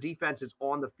happen when your defense is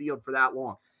on the field for that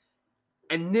long.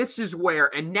 And this is where,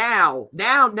 and now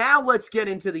let's get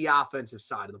into the offensive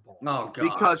side of the ball. Oh, God.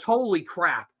 Because holy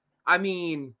crap. I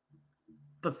mean,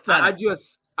 pathetic.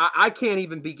 I can't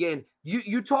even begin.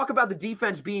 You talk about the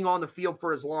defense being on the field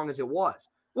for as long as it was.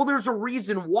 Well, there's a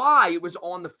reason why it was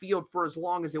on the field for as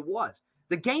long as it was.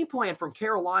 The game plan from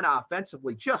Carolina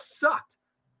offensively just sucked.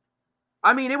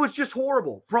 I mean, it was just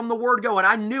horrible from the word go, and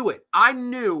I knew it. I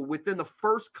knew within the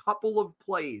first couple of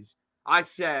plays, I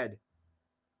said,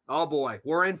 oh boy,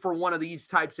 we're in for one of these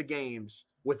types of games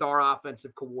with our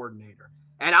offensive coordinator.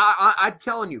 And I'm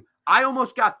telling you, I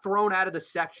almost got thrown out of the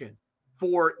section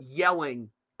for yelling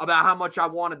about how much I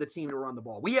wanted the team to run the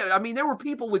ball. There were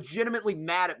people legitimately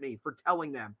mad at me for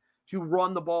telling them to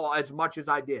run the ball as much as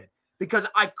I did, because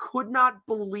I could not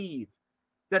believe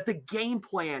that the game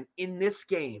plan in this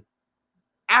game,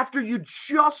 after you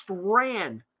just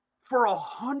ran for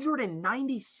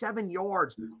 197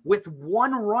 yards with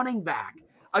one running back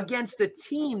against a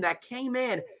team that came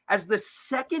in as the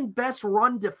second best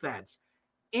run defense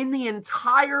in the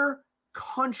entire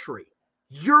country,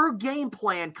 your game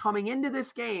plan coming into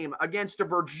this game against a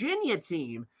Virginia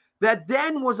team that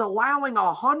then was allowing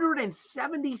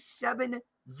 177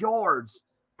 yards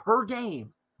per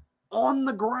game on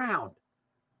the ground,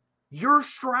 your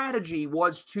strategy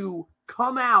was to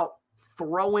come out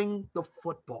throwing the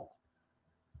football.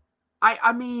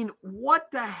 I mean,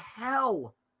 what the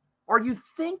hell are you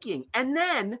thinking? And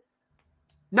then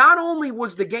not only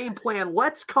was the game plan,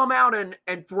 let's come out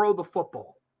and throw the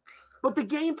football, but the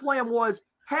game plan was,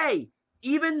 hey,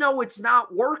 even though it's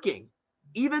not working,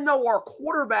 even though our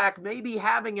quarterback may be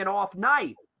having an off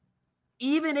night,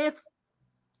 even if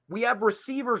we have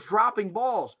receivers dropping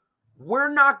balls,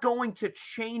 we're not going to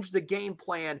change the game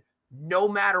plan no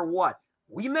matter what.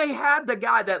 We may have the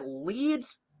guy that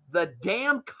leads the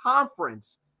damn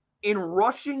conference in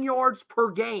rushing yards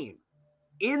per game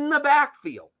in the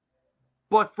backfield,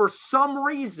 but for some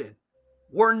reason,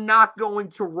 we're not going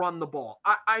to run the ball.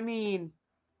 I mean,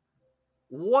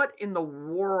 what in the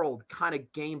world kind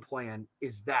of game plan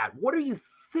is that? What are you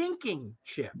thinking,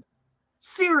 Chip?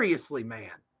 Seriously,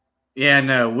 man. Yeah,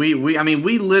 no, we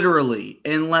literally,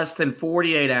 in less than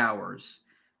 48 hours,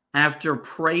 after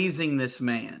praising this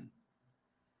man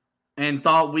and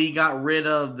thought we got rid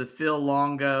of the Phil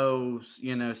Longo,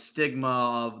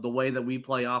 stigma of the way that we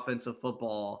play offensive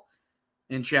football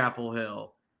in Chapel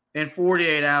Hill, in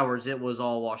 48 hours, it was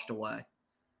all washed away.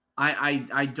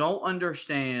 I don't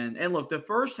understand. And look, the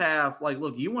first half,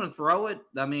 you want to throw it?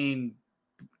 I mean,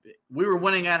 we were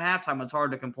winning at halftime. It's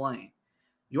hard to complain.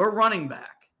 Your running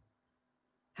back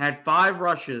had 5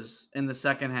 rushes in the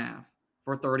second half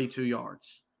for 32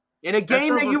 yards. In a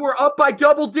game that you were up by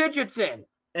double digits in.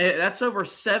 That's over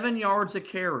 7 yards a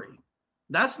carry.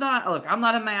 That's not, look, I'm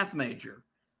not a math major.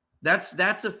 That's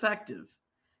effective.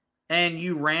 And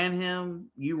you ran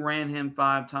him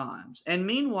 5 times. And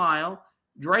meanwhile,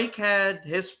 Drake had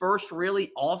his first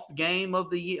really off game of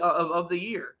the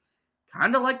year.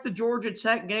 Kind of like the Georgia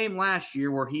Tech game last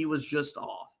year where he was just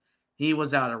off. He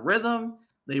was out of rhythm.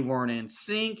 They weren't in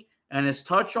sync. And his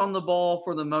touch on the ball,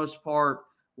 for the most part,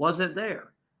 wasn't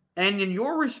there. And in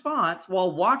your response,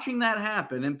 while watching that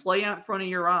happen and play out in front of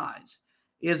your eyes,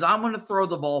 is I'm going to throw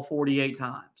the ball 48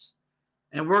 times.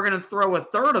 And we're going to throw a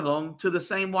third of them to the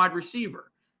same wide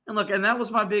receiver. And look, and that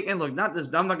was my big, and look, I'm not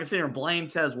going to sit here and blame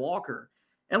Tez Walker.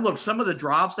 And look, some of the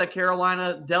drops that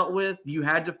Carolina dealt with, you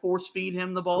had to force feed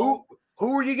him the ball.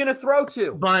 Who are you going to throw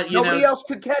to? But nobody else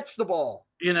could catch the ball.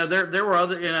 There were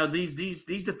other, these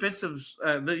defensives,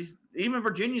 even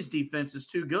Virginia's defense is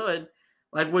too good.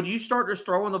 Like, when you start just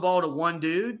throwing the ball to one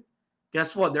dude,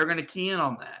 guess what? They're going to key in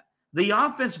on that. The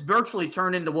offense virtually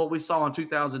turned into what we saw in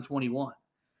 2021,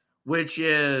 which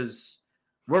is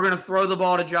we're going to throw the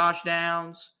ball to Josh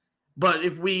Downs, but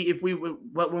whenever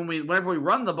we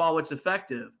run the ball, it's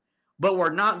effective. But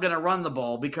we're not going to run the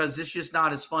ball because it's just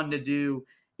not as fun to do.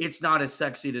 It's not as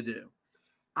sexy to do.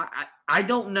 I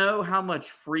don't know how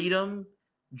much freedom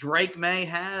Drake May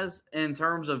has in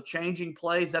terms of changing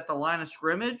plays at the line of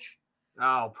scrimmage.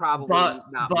 Oh, probably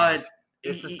not. But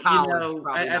it's just college,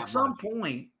 at some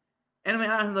point, and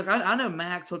I know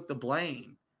Mac took the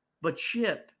blame, but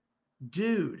Chip,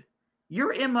 dude,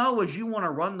 your MO is you want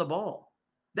to run the ball.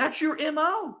 That's your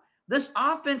MO. This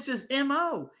offense is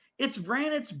MO. It's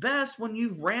ran its best when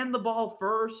you've ran the ball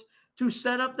first to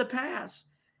set up the pass.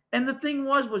 And the thing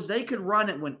was they could run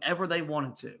it whenever they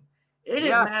wanted to. It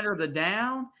didn't matter the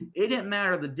down. It didn't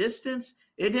matter the distance.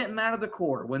 It didn't matter the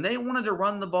quarter. When they wanted to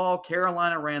run the ball,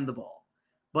 Carolina ran the ball.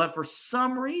 But for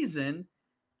some reason,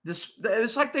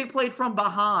 it's like they played from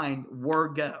behind,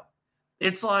 word go.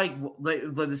 It's like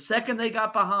the second they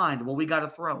got behind, well, we got to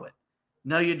throw it.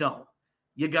 No, you don't.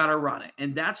 You got to run it.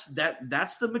 And that's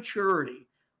the maturity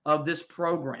of this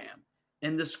program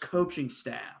and this coaching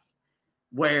staff,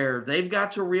 where they've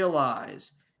got to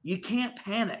realize You can't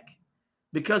panic,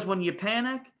 because when you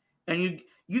panic and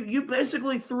you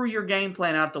basically threw your game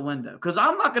plan out the window, because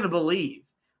I'm not going to believe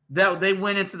that they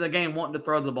went into the game wanting to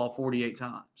throw the ball 48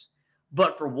 times.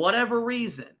 But for whatever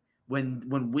reason,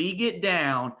 when we get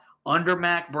down under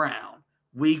Mac Brown,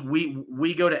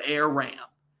 we go to air ram,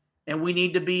 and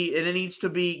it needs to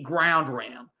be ground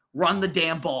ram. Run the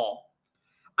damn ball.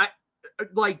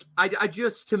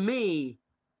 To me,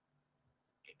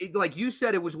 like you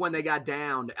said, it was when they got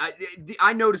down.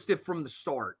 I noticed it from the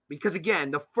start, because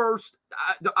again,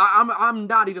 I'm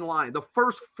not even lying. The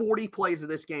first 40 plays of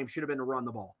this game should have been to run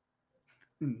the ball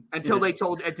until they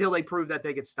proved that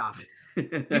they could stop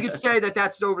it. You could say that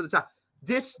that's over the top.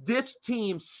 This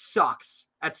team sucks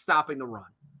at stopping the run.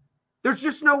 There's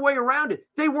just no way around it.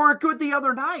 They weren't good the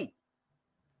other night.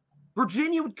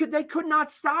 Virginia could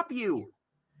not stop you.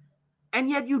 And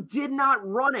yet you did not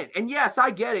run it. And yes,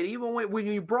 I get it. Even when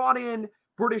you brought in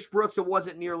British Brooks, it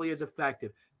wasn't nearly as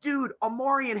effective. Dude,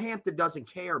 Omarion Hampton doesn't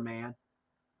care, man.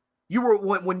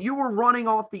 When you were running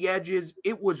off the edges,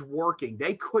 it was working.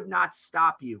 They could not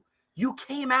stop you. You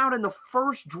came out in the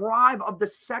first drive of the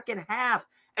second half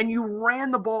and you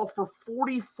ran the ball for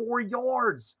 44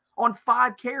 yards on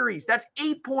 5 carries. That's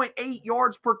 8.8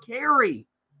 yards per carry.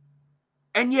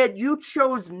 And yet you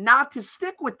chose not to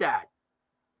stick with that.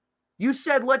 You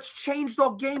said, let's change the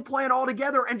game plan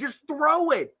altogether and just throw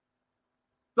it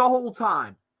the whole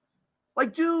time.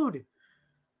 Like, dude,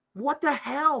 what the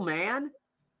hell, man?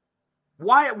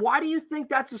 Why do you think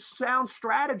that's a sound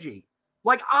strategy?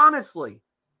 Like, honestly,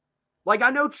 like, I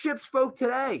know Chip spoke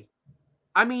today.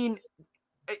 I mean,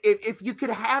 if you could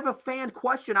have a fan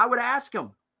question, I would ask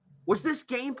him, was this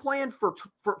game plan for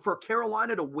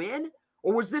Carolina to win?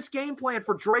 Or was this game plan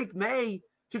for Drake May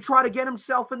to try to get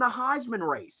himself in the Heisman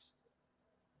race?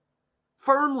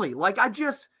 Firmly. Like, I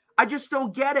just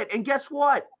don't get it. And guess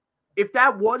what? If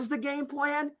that was the game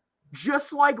plan,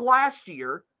 just like last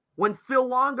year when Phil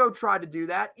Longo tried to do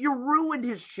that, you ruined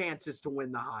his chances to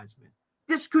win the Heisman.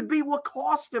 This could be what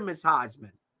cost him his Heisman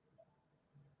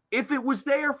if it was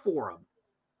there for him.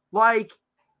 Like,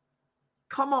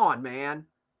 come on, man.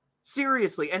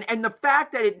 Seriously. And the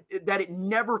fact that it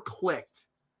never clicked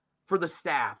for the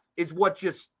staff is what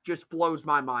just blows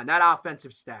my mind. That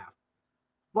offensive staff.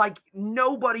 Like,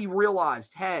 nobody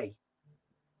realized, hey,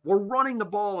 we're running the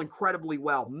ball incredibly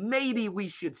well. Maybe we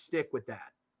should stick with that.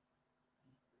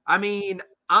 I mean,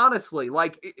 honestly,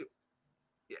 like,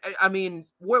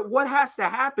 what has to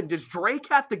happen? Does Drake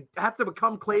have to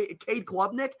become Cade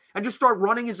Klubnik and just start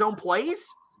running his own plays?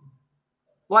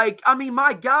 Like, I mean,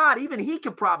 my God, even he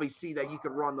could probably see that you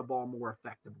could run the ball more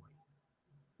effectively.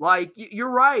 Like, you're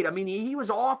right. I mean, he was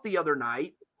off the other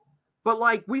night. But,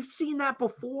 like, we've seen that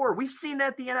before. We've seen that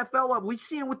at the NFL level. We've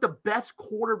seen it with the best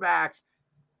quarterbacks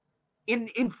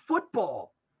in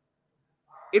football.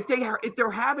 If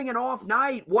they're having an off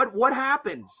night, what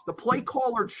happens? The play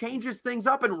caller changes things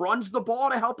up and runs the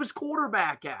ball to help his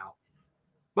quarterback out.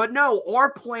 But no, our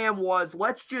plan was,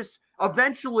 let's just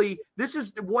eventually, this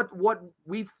is what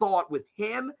we've thought with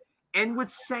him and with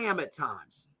Sam at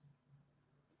times.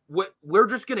 We're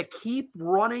just going to keep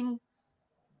running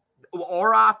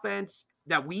our offense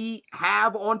that we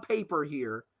have on paper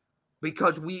here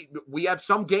because we have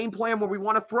some game plan where we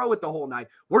want to throw it the whole night.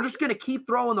 We're just going to keep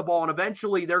throwing the ball, and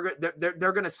eventually they're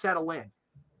going to settle in.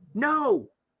 No,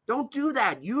 don't do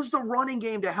that. Use the running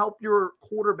game to help your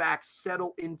quarterback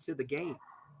settle into the game.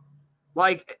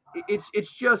 Like,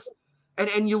 it's just,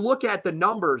 and you look at the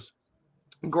numbers,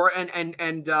 and Greg,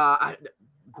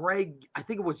 I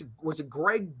think was it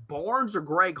Greg Barnes or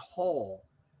Greg Hall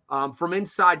from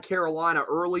Inside Carolina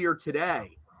earlier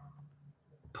today,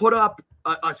 put up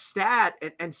a stat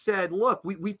and said, look,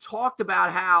 we talked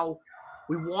about how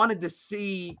we wanted to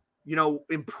see,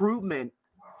 improvement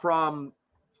from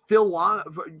Phil Longo.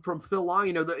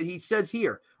 He says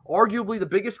here, arguably the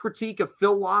biggest critique of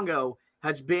Phil Longo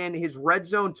has been his red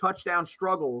zone touchdown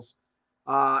struggles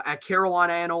at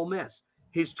Carolina and Ole Miss.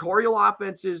 His Tar Heel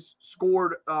offenses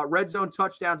scored red zone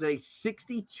touchdowns at a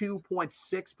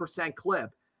 62.6%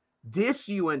 clip. This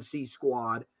UNC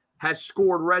squad has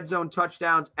scored red zone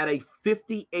touchdowns at a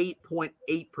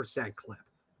 58.8% clip.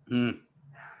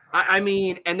 I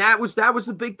mean, and that was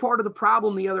a big part of the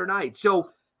problem the other night.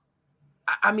 So,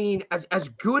 I mean, as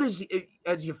good as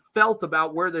you felt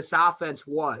about where this offense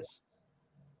was,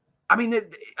 I mean,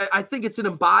 I think it's an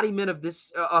embodiment of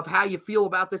this, of how you feel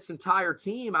about this entire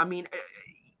team. I mean,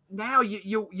 now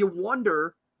you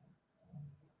wonder,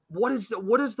 what is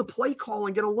the play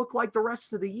calling going to look like the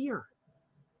rest of the year?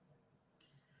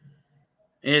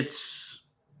 It's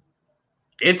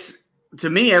to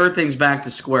me, everything's back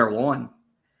to square one.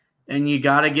 And you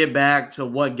got to get back to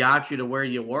what got you to where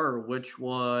you were, which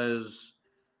was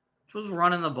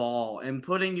running the ball and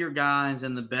putting your guys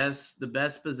in the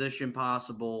best position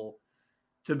possible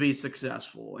to be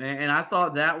successful. And I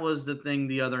thought that was the thing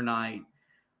the other night.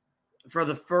 For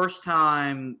the first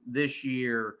time this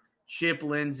year, Chip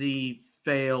Lindsey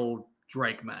failed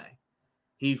Drake May.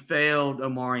 He failed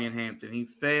Omarion Hampton. He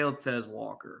failed Tez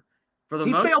Walker.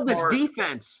 He failed this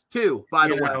defense too, by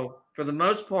the way. For the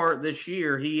most part this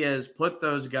year, he has put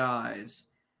those guys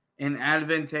in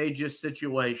advantageous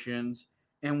situations,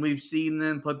 and we've seen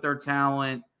them put their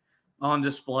talent on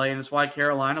display. And it's why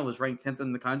Carolina was ranked 10th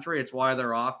in the country. It's why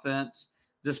their offense,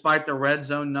 despite the red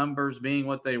zone numbers being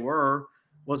what they were,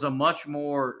 was a much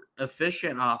more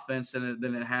efficient offense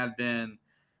than it had been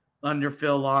under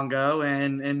Phil Longo.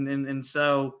 And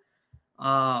so,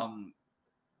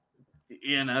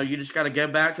 you just got to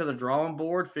get back to the drawing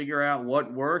board, figure out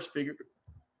what works,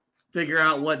 figure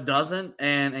out what doesn't,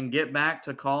 and get back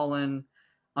to calling.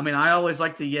 I mean, I always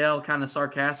like to yell kind of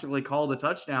sarcastically, call the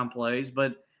touchdown plays,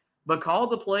 but call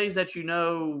the plays that you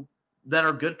know that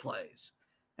are good plays.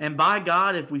 And by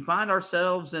God, if we find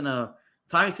ourselves in a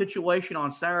tight situation on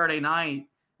Saturday night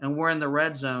and we're in the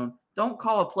red zone, don't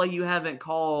call a play you haven't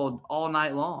called all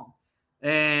night long.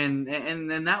 And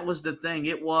that was the thing.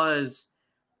 It was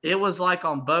like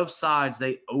on both sides,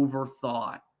 they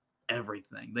overthought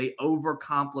everything. They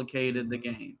overcomplicated the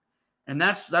game. And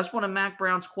that's one of Mac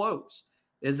Brown's quotes,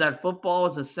 is that football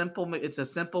is a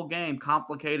simple game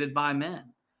complicated by men.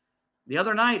 The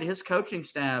other night, his coaching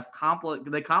staff,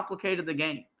 they complicated the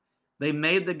game. They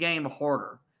made the game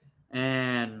harder.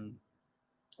 And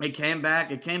it came back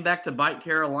to bite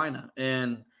Carolina.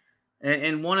 And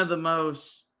one of the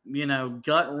most,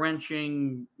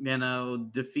 gut-wrenching,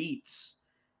 defeats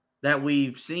that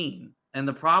we've seen. And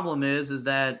the problem is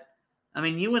that,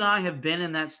 you and I have been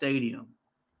in that stadium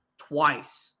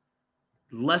twice,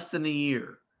 less than a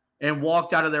year, and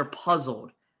walked out of there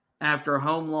puzzled after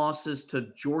home losses to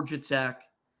Georgia Tech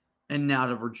and now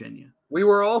to Virginia. We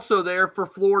were also there for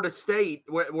Florida State,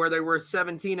 where they were a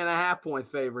 17.5-point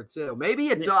favorite too. Maybe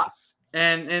it's us.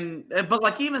 But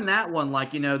like even that one,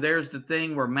 there's the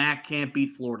thing where Mac can't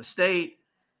beat Florida State.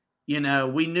 We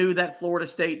knew that Florida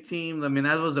State team.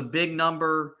 That was a big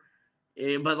number.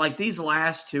 But like these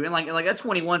last two, and like that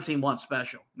 21 team wasn't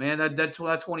special, man. That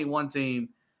 21 team,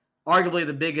 arguably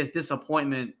the biggest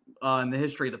disappointment in the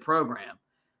history of the program.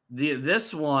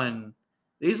 This one,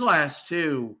 these last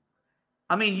two.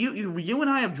 You and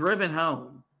I have driven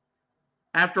home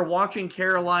after watching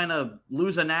Carolina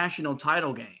lose a national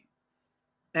title game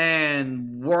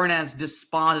and weren't as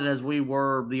despondent as we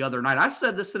were the other night. I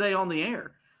said this today on the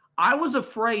air. I was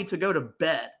afraid to go to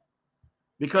bed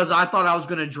because I thought I was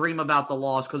going to dream about the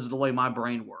loss because of the way my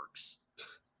brain works.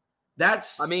 That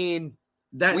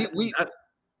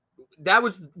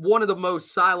was one of the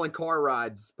most silent car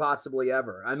rides possibly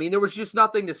ever. There was just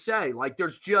nothing to say.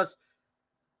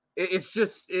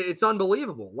 It's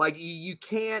unbelievable. You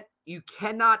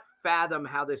cannot fathom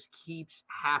how this keeps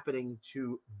happening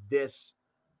to this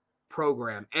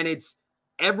program. And it's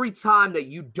every time that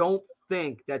you don't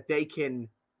think that they can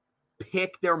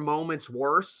pick their moments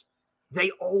worse,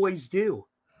 they always do.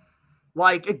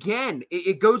 Again,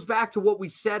 it goes back to what we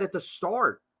said at the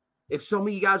start. If some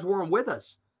of you guys weren't with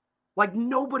us,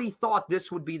 nobody thought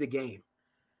this would be the game.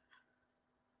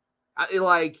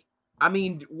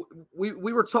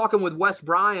 We were talking with Wes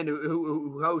Bryan,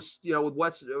 who hosts, with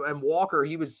Wes and Walker.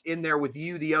 He was in there with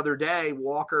you the other day.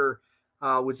 Walker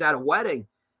was at a wedding.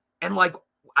 And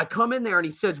I come in there and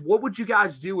he says, what would you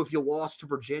guys do if you lost to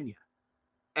Virginia?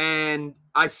 And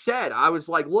I was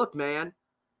like, look, man,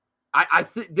 I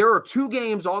think there are 2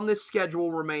 games on this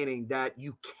schedule remaining that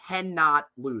you cannot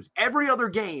lose. Every other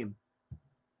game,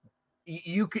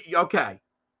 you could, okay,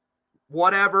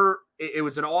 whatever. It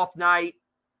was an off night.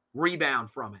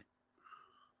 Rebound from it.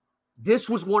 This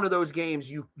was one of those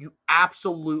games you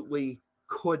absolutely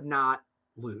could not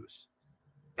lose.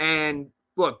 And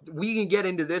look, we can get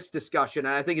into this discussion,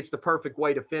 and I think it's the perfect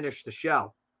way to finish the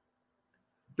show.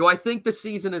 Do I think the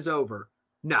season is over?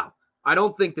 No, I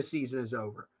don't think the season is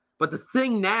over. But the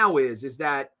thing now is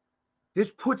that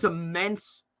this puts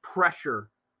immense pressure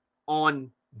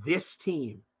on this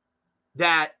team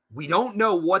that we don't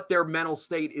know what their mental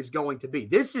state is going to be.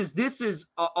 This is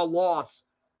a loss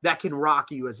that can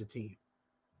rock you as a team.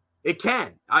 It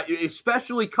can,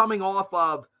 especially coming off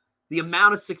of the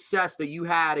amount of success that you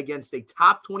had against a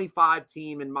top 25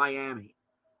 team in Miami.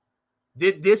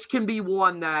 This can be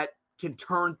one that can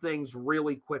turn things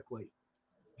really quickly,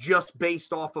 just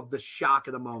based off of the shock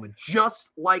of the moment, just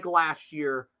like last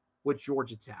year with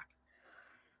Georgia Tech.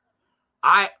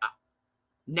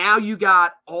 Now you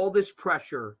got all this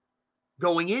pressure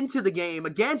going into the game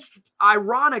against,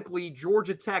 ironically,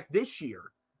 Georgia Tech this year.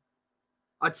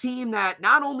 A team that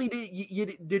not only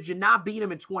did you not beat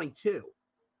them in 22,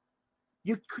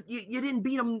 you didn't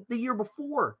beat them the year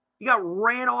before. You got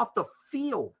ran off the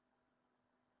field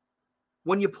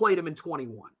when you played them in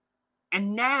 21.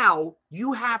 And now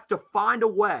you have to find a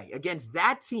way against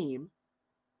that team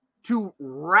to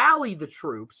rally the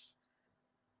troops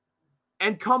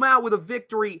and come out with a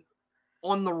victory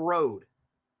on the road.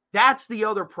 That's the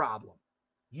other problem.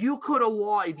 You could have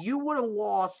lost, if you would have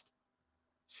lost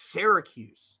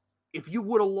Syracuse, if you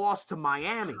would have lost to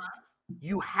Miami,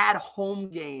 you had home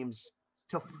games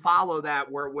to follow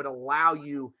that where it would allow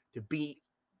you to be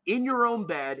in your own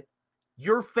bed,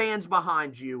 your fans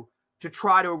behind you, to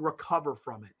try to recover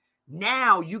from it.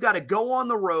 Now you got to go on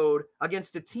the road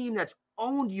against a team that's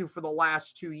owned you for the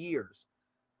last 2 years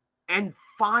and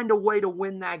find a way to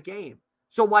win that game.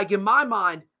 So, like, in my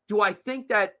mind, do I think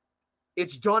that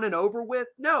it's done and over with?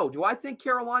 No. Do I think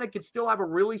Carolina could still have a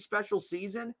really special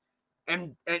season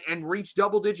and reach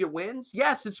double-digit wins?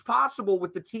 Yes, it's possible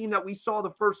with the team that we saw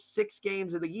the first 6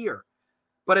 games of the year.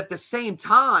 But at the same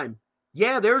time,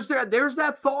 yeah, there's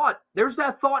that thought. There's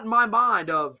that thought in my mind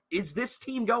of, is this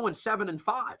team going 7-5?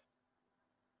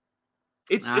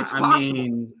 It's possible. I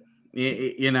mean,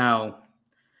 you know,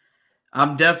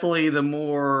 I'm definitely the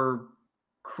more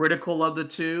critical of the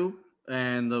two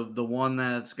and the one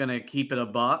that's going to keep it a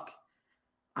buck.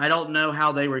 I don't know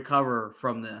how they recover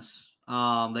from this.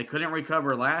 They couldn't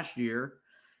recover last year.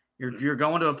 You're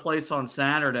going to a place on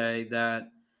Saturday that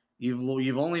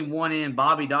you've only won in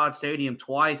Bobby Dodd Stadium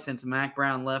twice since Mack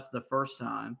Brown left the first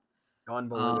time.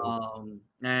 Unbelievable.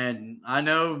 And I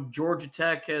know Georgia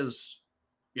Tech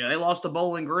they lost to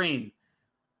Bowling Green.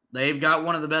 They've got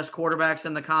one of the best quarterbacks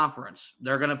in the conference.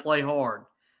 They're going to play hard.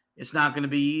 It's not going to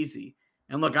be easy.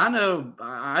 And look, I know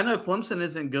Clemson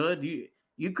isn't good.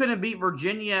 You couldn't beat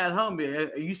Virginia at home. You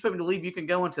expect me to believe you can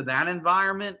go into that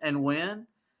environment and win?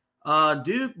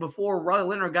 Duke, before Riley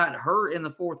Leonard got hurt in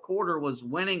the fourth quarter, was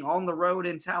winning on the road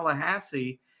in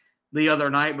Tallahassee the other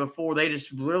night before they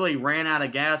just really ran out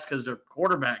of gas because their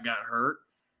quarterback got hurt.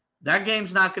 That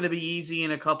game's not going to be easy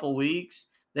in a couple weeks.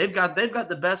 They've got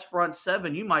the best front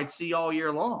seven you might see all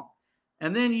year long.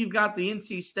 And then you've got the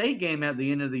NC State game at the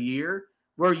end of the year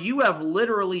where you have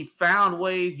literally found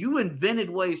ways, you invented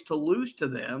ways to lose to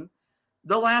them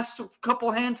the last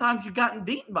couple hand times you've gotten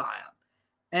beaten by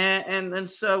them. And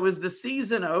so is the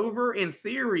season over? In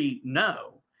theory,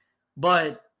 no.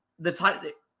 But the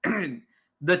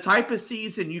type of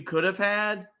season you could have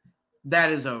had,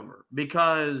 that is over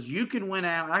because you can win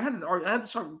out. I had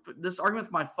this argument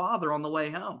with my father on the way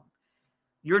home.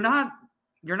 You're not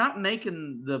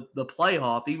making the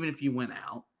playoff even if you win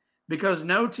out because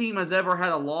no team has ever had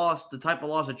a loss, the type of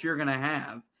loss that you're going to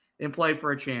have and play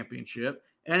for a championship.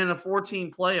 And in a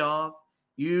 14 playoff,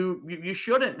 you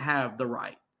shouldn't have the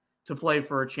right to play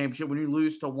for a championship when you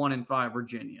lose to 1-5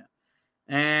 Virginia.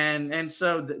 And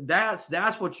so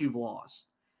that's what you've lost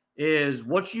is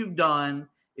what you've done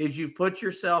is you've put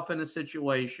yourself in a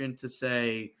situation to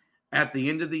say at the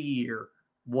end of the year,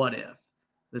 what if?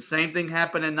 The same thing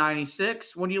happened in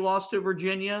 96 when you lost to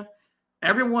Virginia.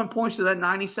 Everyone points to that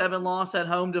 97 loss at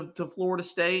home to Florida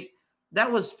State. That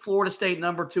was Florida State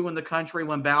number 2 in the country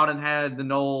when Bowden had the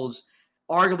Noles,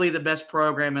 arguably the best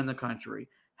program in the country.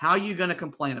 How are you going to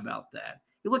complain about that?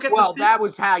 You look at that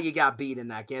was how you got beat in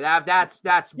that game. That's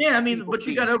yeah. I mean, but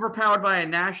you got overpowered by a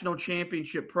national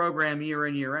championship program year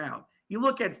in year out. You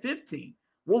look at 15.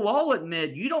 We'll all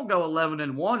admit you don't go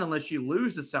 11-1 unless you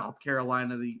lose to South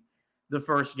Carolina the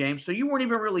first game. So you weren't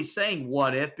even really saying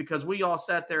what if because we all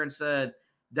sat there and said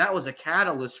that was a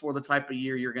catalyst for the type of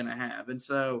year you're going to have. And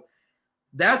so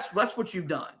that's what you've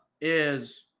done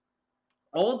is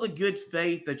all the good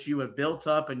faith that you have built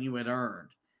up and you had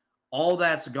earned, all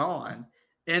that's gone.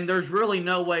 And there's really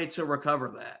no way to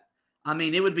recover that. I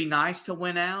mean, it would be nice to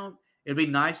win out. It'd be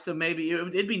nice to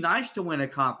it'd be nice to win a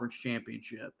conference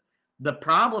championship. The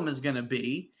problem is going to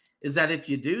be is that if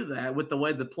you do that with the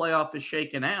way the playoff is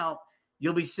shaken out,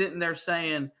 you'll be sitting there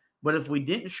saying, but if we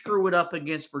didn't screw it up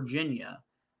against Virginia,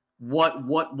 what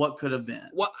could have been?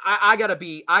 Well, I gotta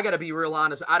be real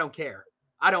honest. I don't care.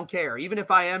 Even if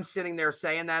I am sitting there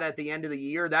saying that at the end of the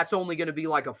year, that's only going to be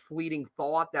like a fleeting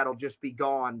thought that'll just be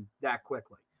gone that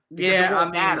quickly.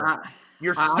 Yeah,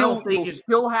 You'll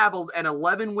still have an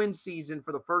 11-win season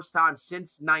for the first time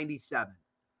since 97.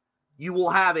 You will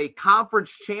have a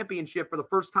conference championship for the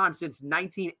first time since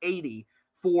 1980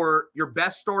 for your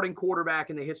best starting quarterback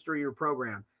in the history of your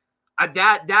program.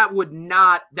 That would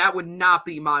not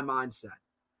be my mindset.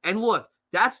 And look,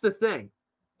 that's the thing.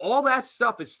 all that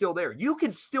stuff is still there. You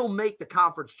can still make the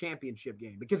conference championship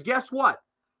game because guess what?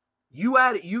 You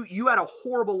had a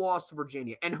horrible loss to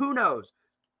Virginia, and who knows?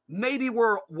 Maybe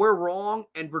we're wrong,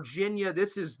 and Virginia,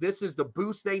 this is the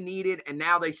boost they needed, and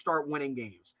now they start winning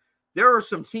games. There are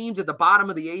some teams at the bottom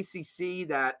of the ACC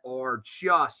that are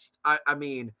just, I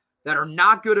mean, that are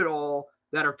not good at all,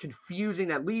 that are confusing,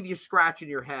 that leave you scratching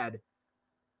your head.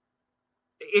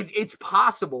 It's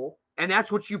possible, and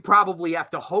that's what you probably have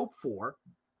to hope for.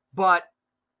 But,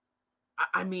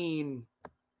 I mean,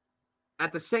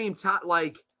 at the same time,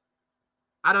 like,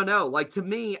 I don't know. Like, to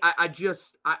me, I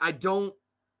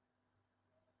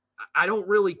don't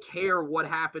really care what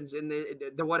happens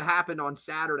what happened on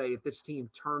Saturday if this team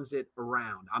turns it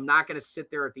around. I'm not going to sit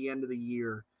there at the end of the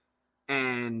year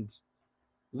and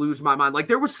lose my mind. Like,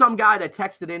 there was some guy that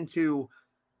texted into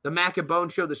the Mac and Bone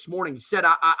show this morning. He said,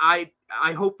 I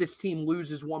hope this team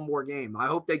loses one more game. I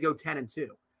hope they go 10-2.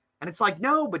 And it's like,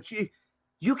 no, but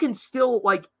you can still,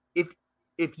 like, if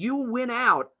you win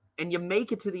out and you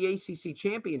make it to the ACC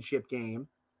championship game,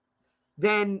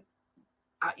 then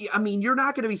I mean, you're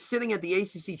not going to be sitting at the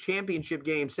ACC championship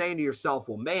game saying to yourself,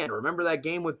 well, man, remember that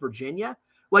game with Virginia?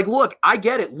 Like, look, I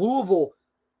get it. Louisville,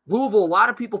 a lot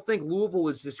of people think Louisville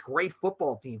is this great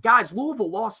football team. Guys,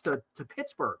 Louisville lost to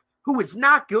Pittsburgh, who is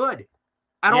not good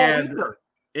at all either.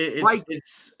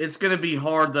 It's going to be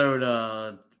hard,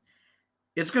 though,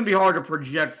 it's going to be hard to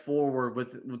project forward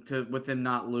with them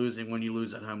not losing when you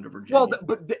lose at home to Virginia.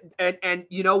 Well, and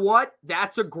you know what?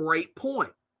 That's a great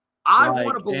point. I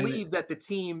want to believe that the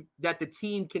team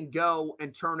can go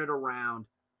and turn it around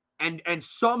and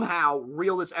somehow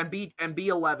reel this and be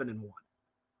 11-1.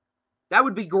 That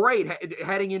would be great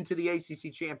heading into the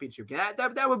ACC championship game.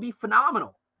 That would be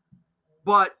phenomenal.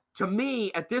 But to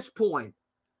me, at this point,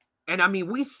 and I mean,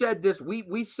 we said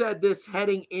this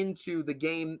heading into the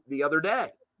game the other day.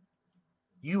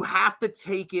 You have to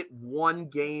take it one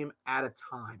game at a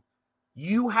time.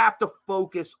 You have to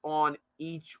focus on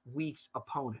each week's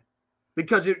opponent.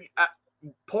 Because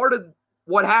part of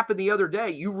what happened the other day,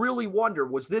 you really wonder,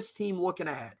 was this team looking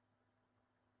ahead?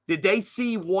 Did they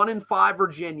see 1-5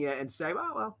 Virginia and say,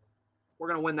 well, we're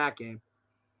going to win that game?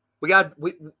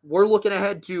 We're looking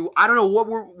ahead to, I don't know, what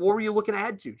were you looking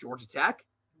ahead to? Georgia Tech?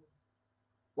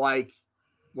 Like,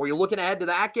 were you looking ahead to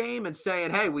that game and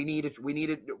saying, hey, we need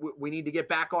to get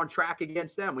back on track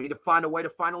against them. We need to find a way to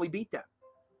finally beat them.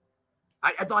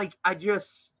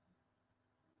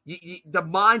 The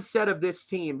mindset of this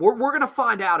team, we're going to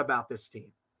find out about this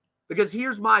team, because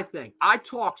here's my thing. I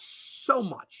talk so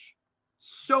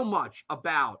much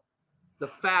about the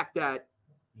fact that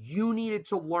you needed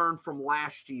to learn from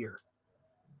last year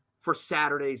for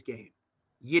Saturday's game.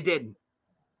 You didn't.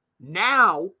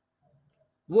 Now,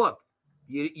 look,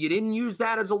 you didn't use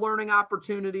that as a learning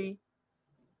opportunity.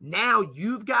 Now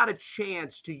you've got a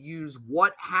chance to use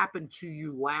what happened to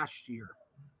you last year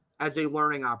as a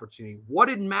learning opportunity. What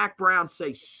did Mack Brown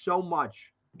say so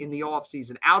much in the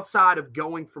offseason outside of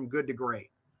going from good to great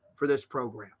for this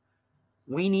program?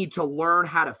 We need to learn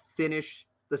how to finish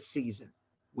the season.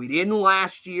 We didn't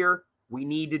last year. We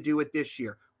need to do it this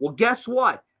year. Well, guess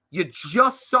what? You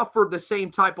just suffered the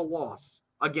same type of loss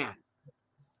again.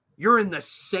 You're in the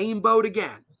same boat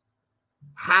again.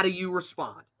 How do you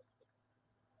respond?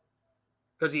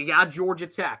 Because you got Georgia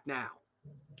Tech now.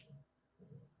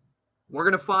 We're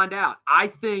going to find out. I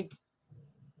think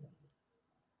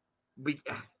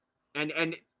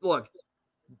and look,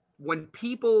 when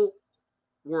people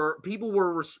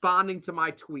were responding to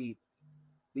my tweet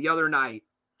the other night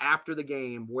after the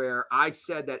game where I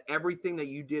said that everything that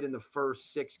you did in the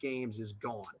first 6 games is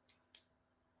gone.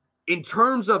 In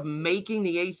terms of making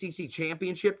the ACC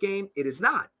championship game, it is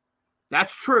not.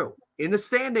 That's true. In the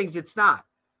standings, it's not.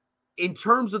 In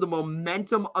terms of the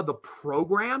momentum of the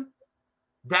program,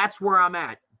 that's where I'm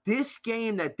at. This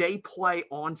game that they play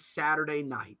on Saturday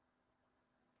night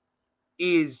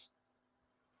is,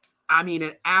 I mean,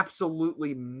 an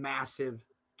absolutely massive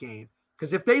game.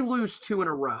 Because if they lose 2 in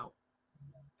a row,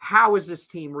 how is this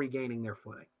team regaining their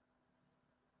footing?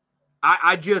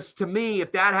 I just, to me,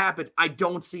 if that happens, I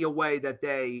don't see a way that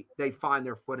they find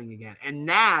their footing again. And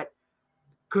that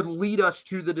could lead us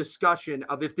to the discussion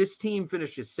of if this team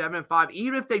finishes 7-5,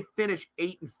 even if they finish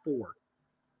 8-4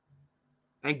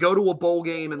 and go to a bowl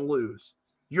game and lose,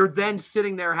 you're then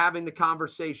sitting there having the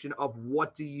conversation of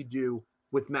what do you do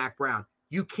with Mack Brown?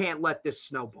 You can't let this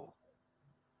snowball.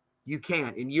 You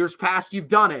can't. In years past, you've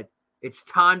done it. It's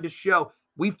time to show.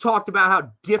 We've talked about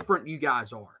how different you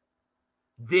guys are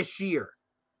this year.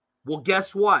 Well,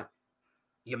 guess what?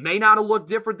 You may not have looked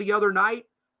different the other night,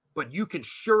 but you can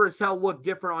sure as hell look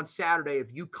different on Saturday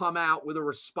if you come out with a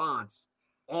response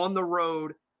on the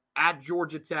road at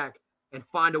Georgia Tech and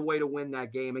find a way to win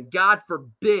that game. And God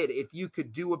forbid if you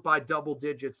could do it by double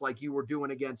digits like you were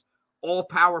doing against all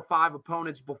Power 5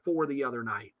 opponents before the other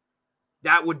night.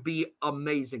 That would be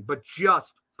amazing. But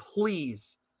just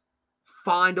please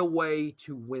find a way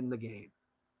to win the game.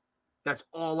 That's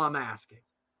all I'm asking.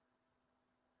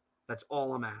 That's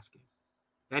all I'm asking.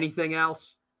 Anything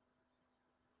else?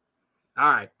 All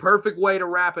right. Perfect way to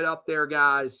wrap it up there,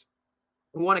 guys.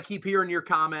 We want to keep hearing your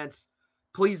comments.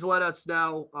 Please let us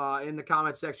know in the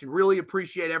comment section. Really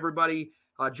appreciate everybody.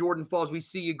 Jordan Falls, we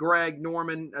see you. Greg,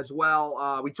 Norman as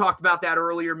well. We talked about that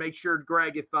earlier. Make sure,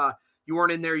 Greg, if you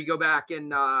weren't in there, you go back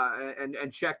and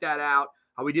check that out.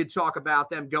 We did talk about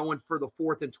them going for the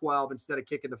 4th and 12 instead of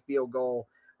kicking the field goal.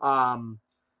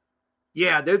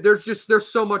 There's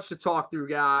so much to talk through,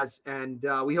 guys, and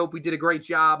we hope we did a great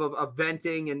job of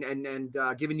venting and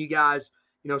giving you guys,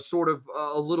 sort of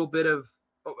a little bit of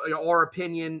our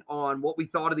opinion on what we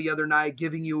thought of the other night,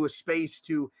 giving you a space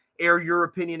to air your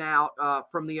opinion out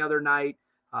from the other night.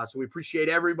 So we appreciate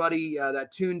everybody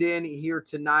that tuned in here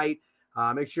tonight.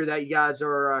 Make sure that you guys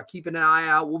are keeping an eye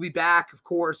out. We'll be back, of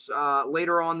course,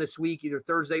 later on this week, either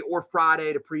Thursday or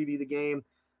Friday, to preview the game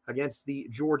against the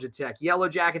Georgia Tech Yellow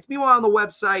Jackets. Meanwhile, on the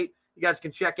website, you guys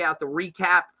can check out the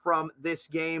recap from this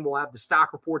game. We'll have the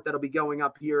stock report that'll be going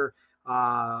up here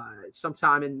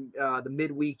sometime in the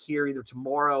midweek here, either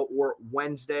tomorrow or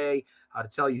Wednesday, to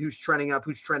tell you who's trending up,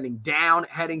 who's trending down,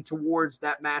 heading towards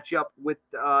that matchup with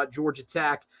Georgia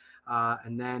Tech.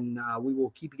 And then we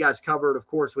will keep you guys covered, of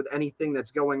course, with anything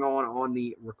that's going on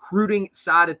the recruiting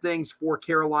side of things for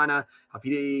Carolina. If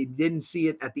you didn't see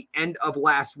it at the end of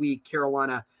last week,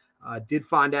 Carolina did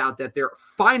find out that their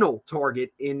final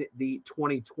target in the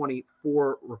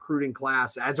 2024 recruiting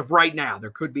class, as of right now, there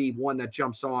could be one that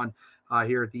jumps on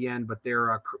here at the end, but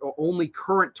their only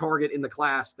current target in the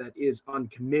class that is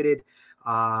uncommitted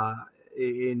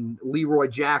in Leroy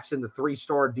Jackson, the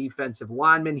 3-star defensive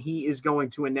lineman. He is going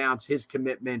to announce his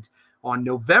commitment on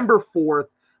November 4th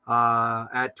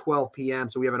at 12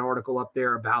 p.m. So we have an article up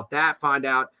there about that. Find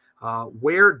out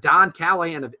where Don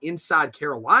Callahan of Inside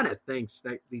Carolina thinks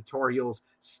that the Tar Heels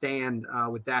stand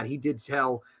with that. He did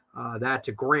tell that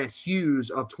to Grant Hughes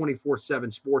of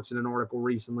 24/7 Sports in an article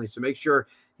recently. So make sure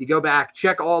you go back,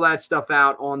 check all that stuff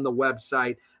out on the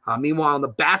website. Meanwhile, on the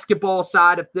basketball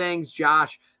side of things,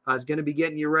 Josh is going to be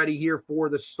getting you ready here for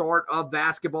the start of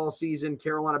basketball season.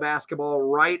 Carolina basketball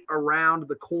right around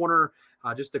the corner,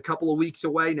 just a couple of weeks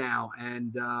away now.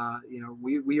 And,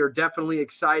 we are definitely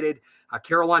excited.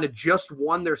 Carolina just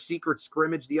won their secret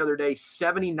scrimmage the other day,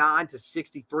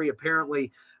 79-63.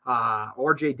 Apparently,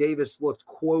 RJ Davis looked,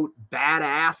 quote,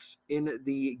 badass in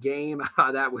the game.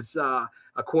 That was a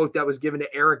quote that was given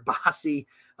to Eric Bossi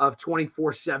of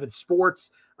 24/7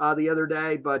 Sports the other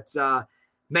day. But,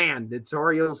 man, the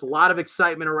Tar Heels, a lot of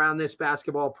excitement around this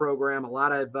basketball program, a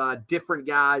lot of different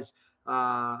guys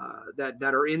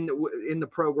that are in the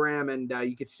program, and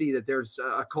you can see that there's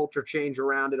a culture change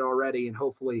around it already, and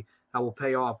hopefully that will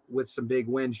pay off with some big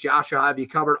wins. Josh, I'll have you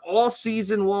covered all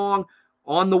season long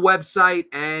on the website,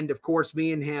 and, of course,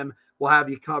 me and him will have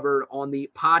you covered on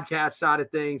the podcast side of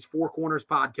things, Four Corners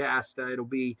Podcast. It'll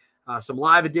be some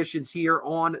live editions here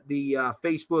on the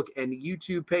Facebook and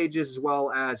YouTube pages, as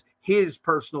well as his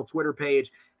personal Twitter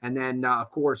page. And then, of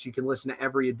course, you can listen to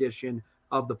every edition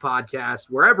of the podcast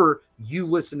wherever you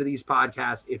listen to these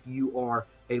podcasts if you are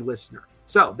a listener.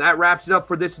 So that wraps it up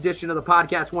for this edition of the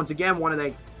podcast. Once again, want to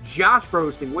thank Josh for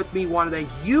hosting with me. Want to thank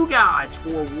you guys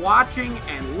for watching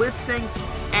and listening.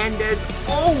 And as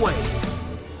always,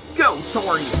 go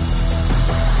Tar Heels.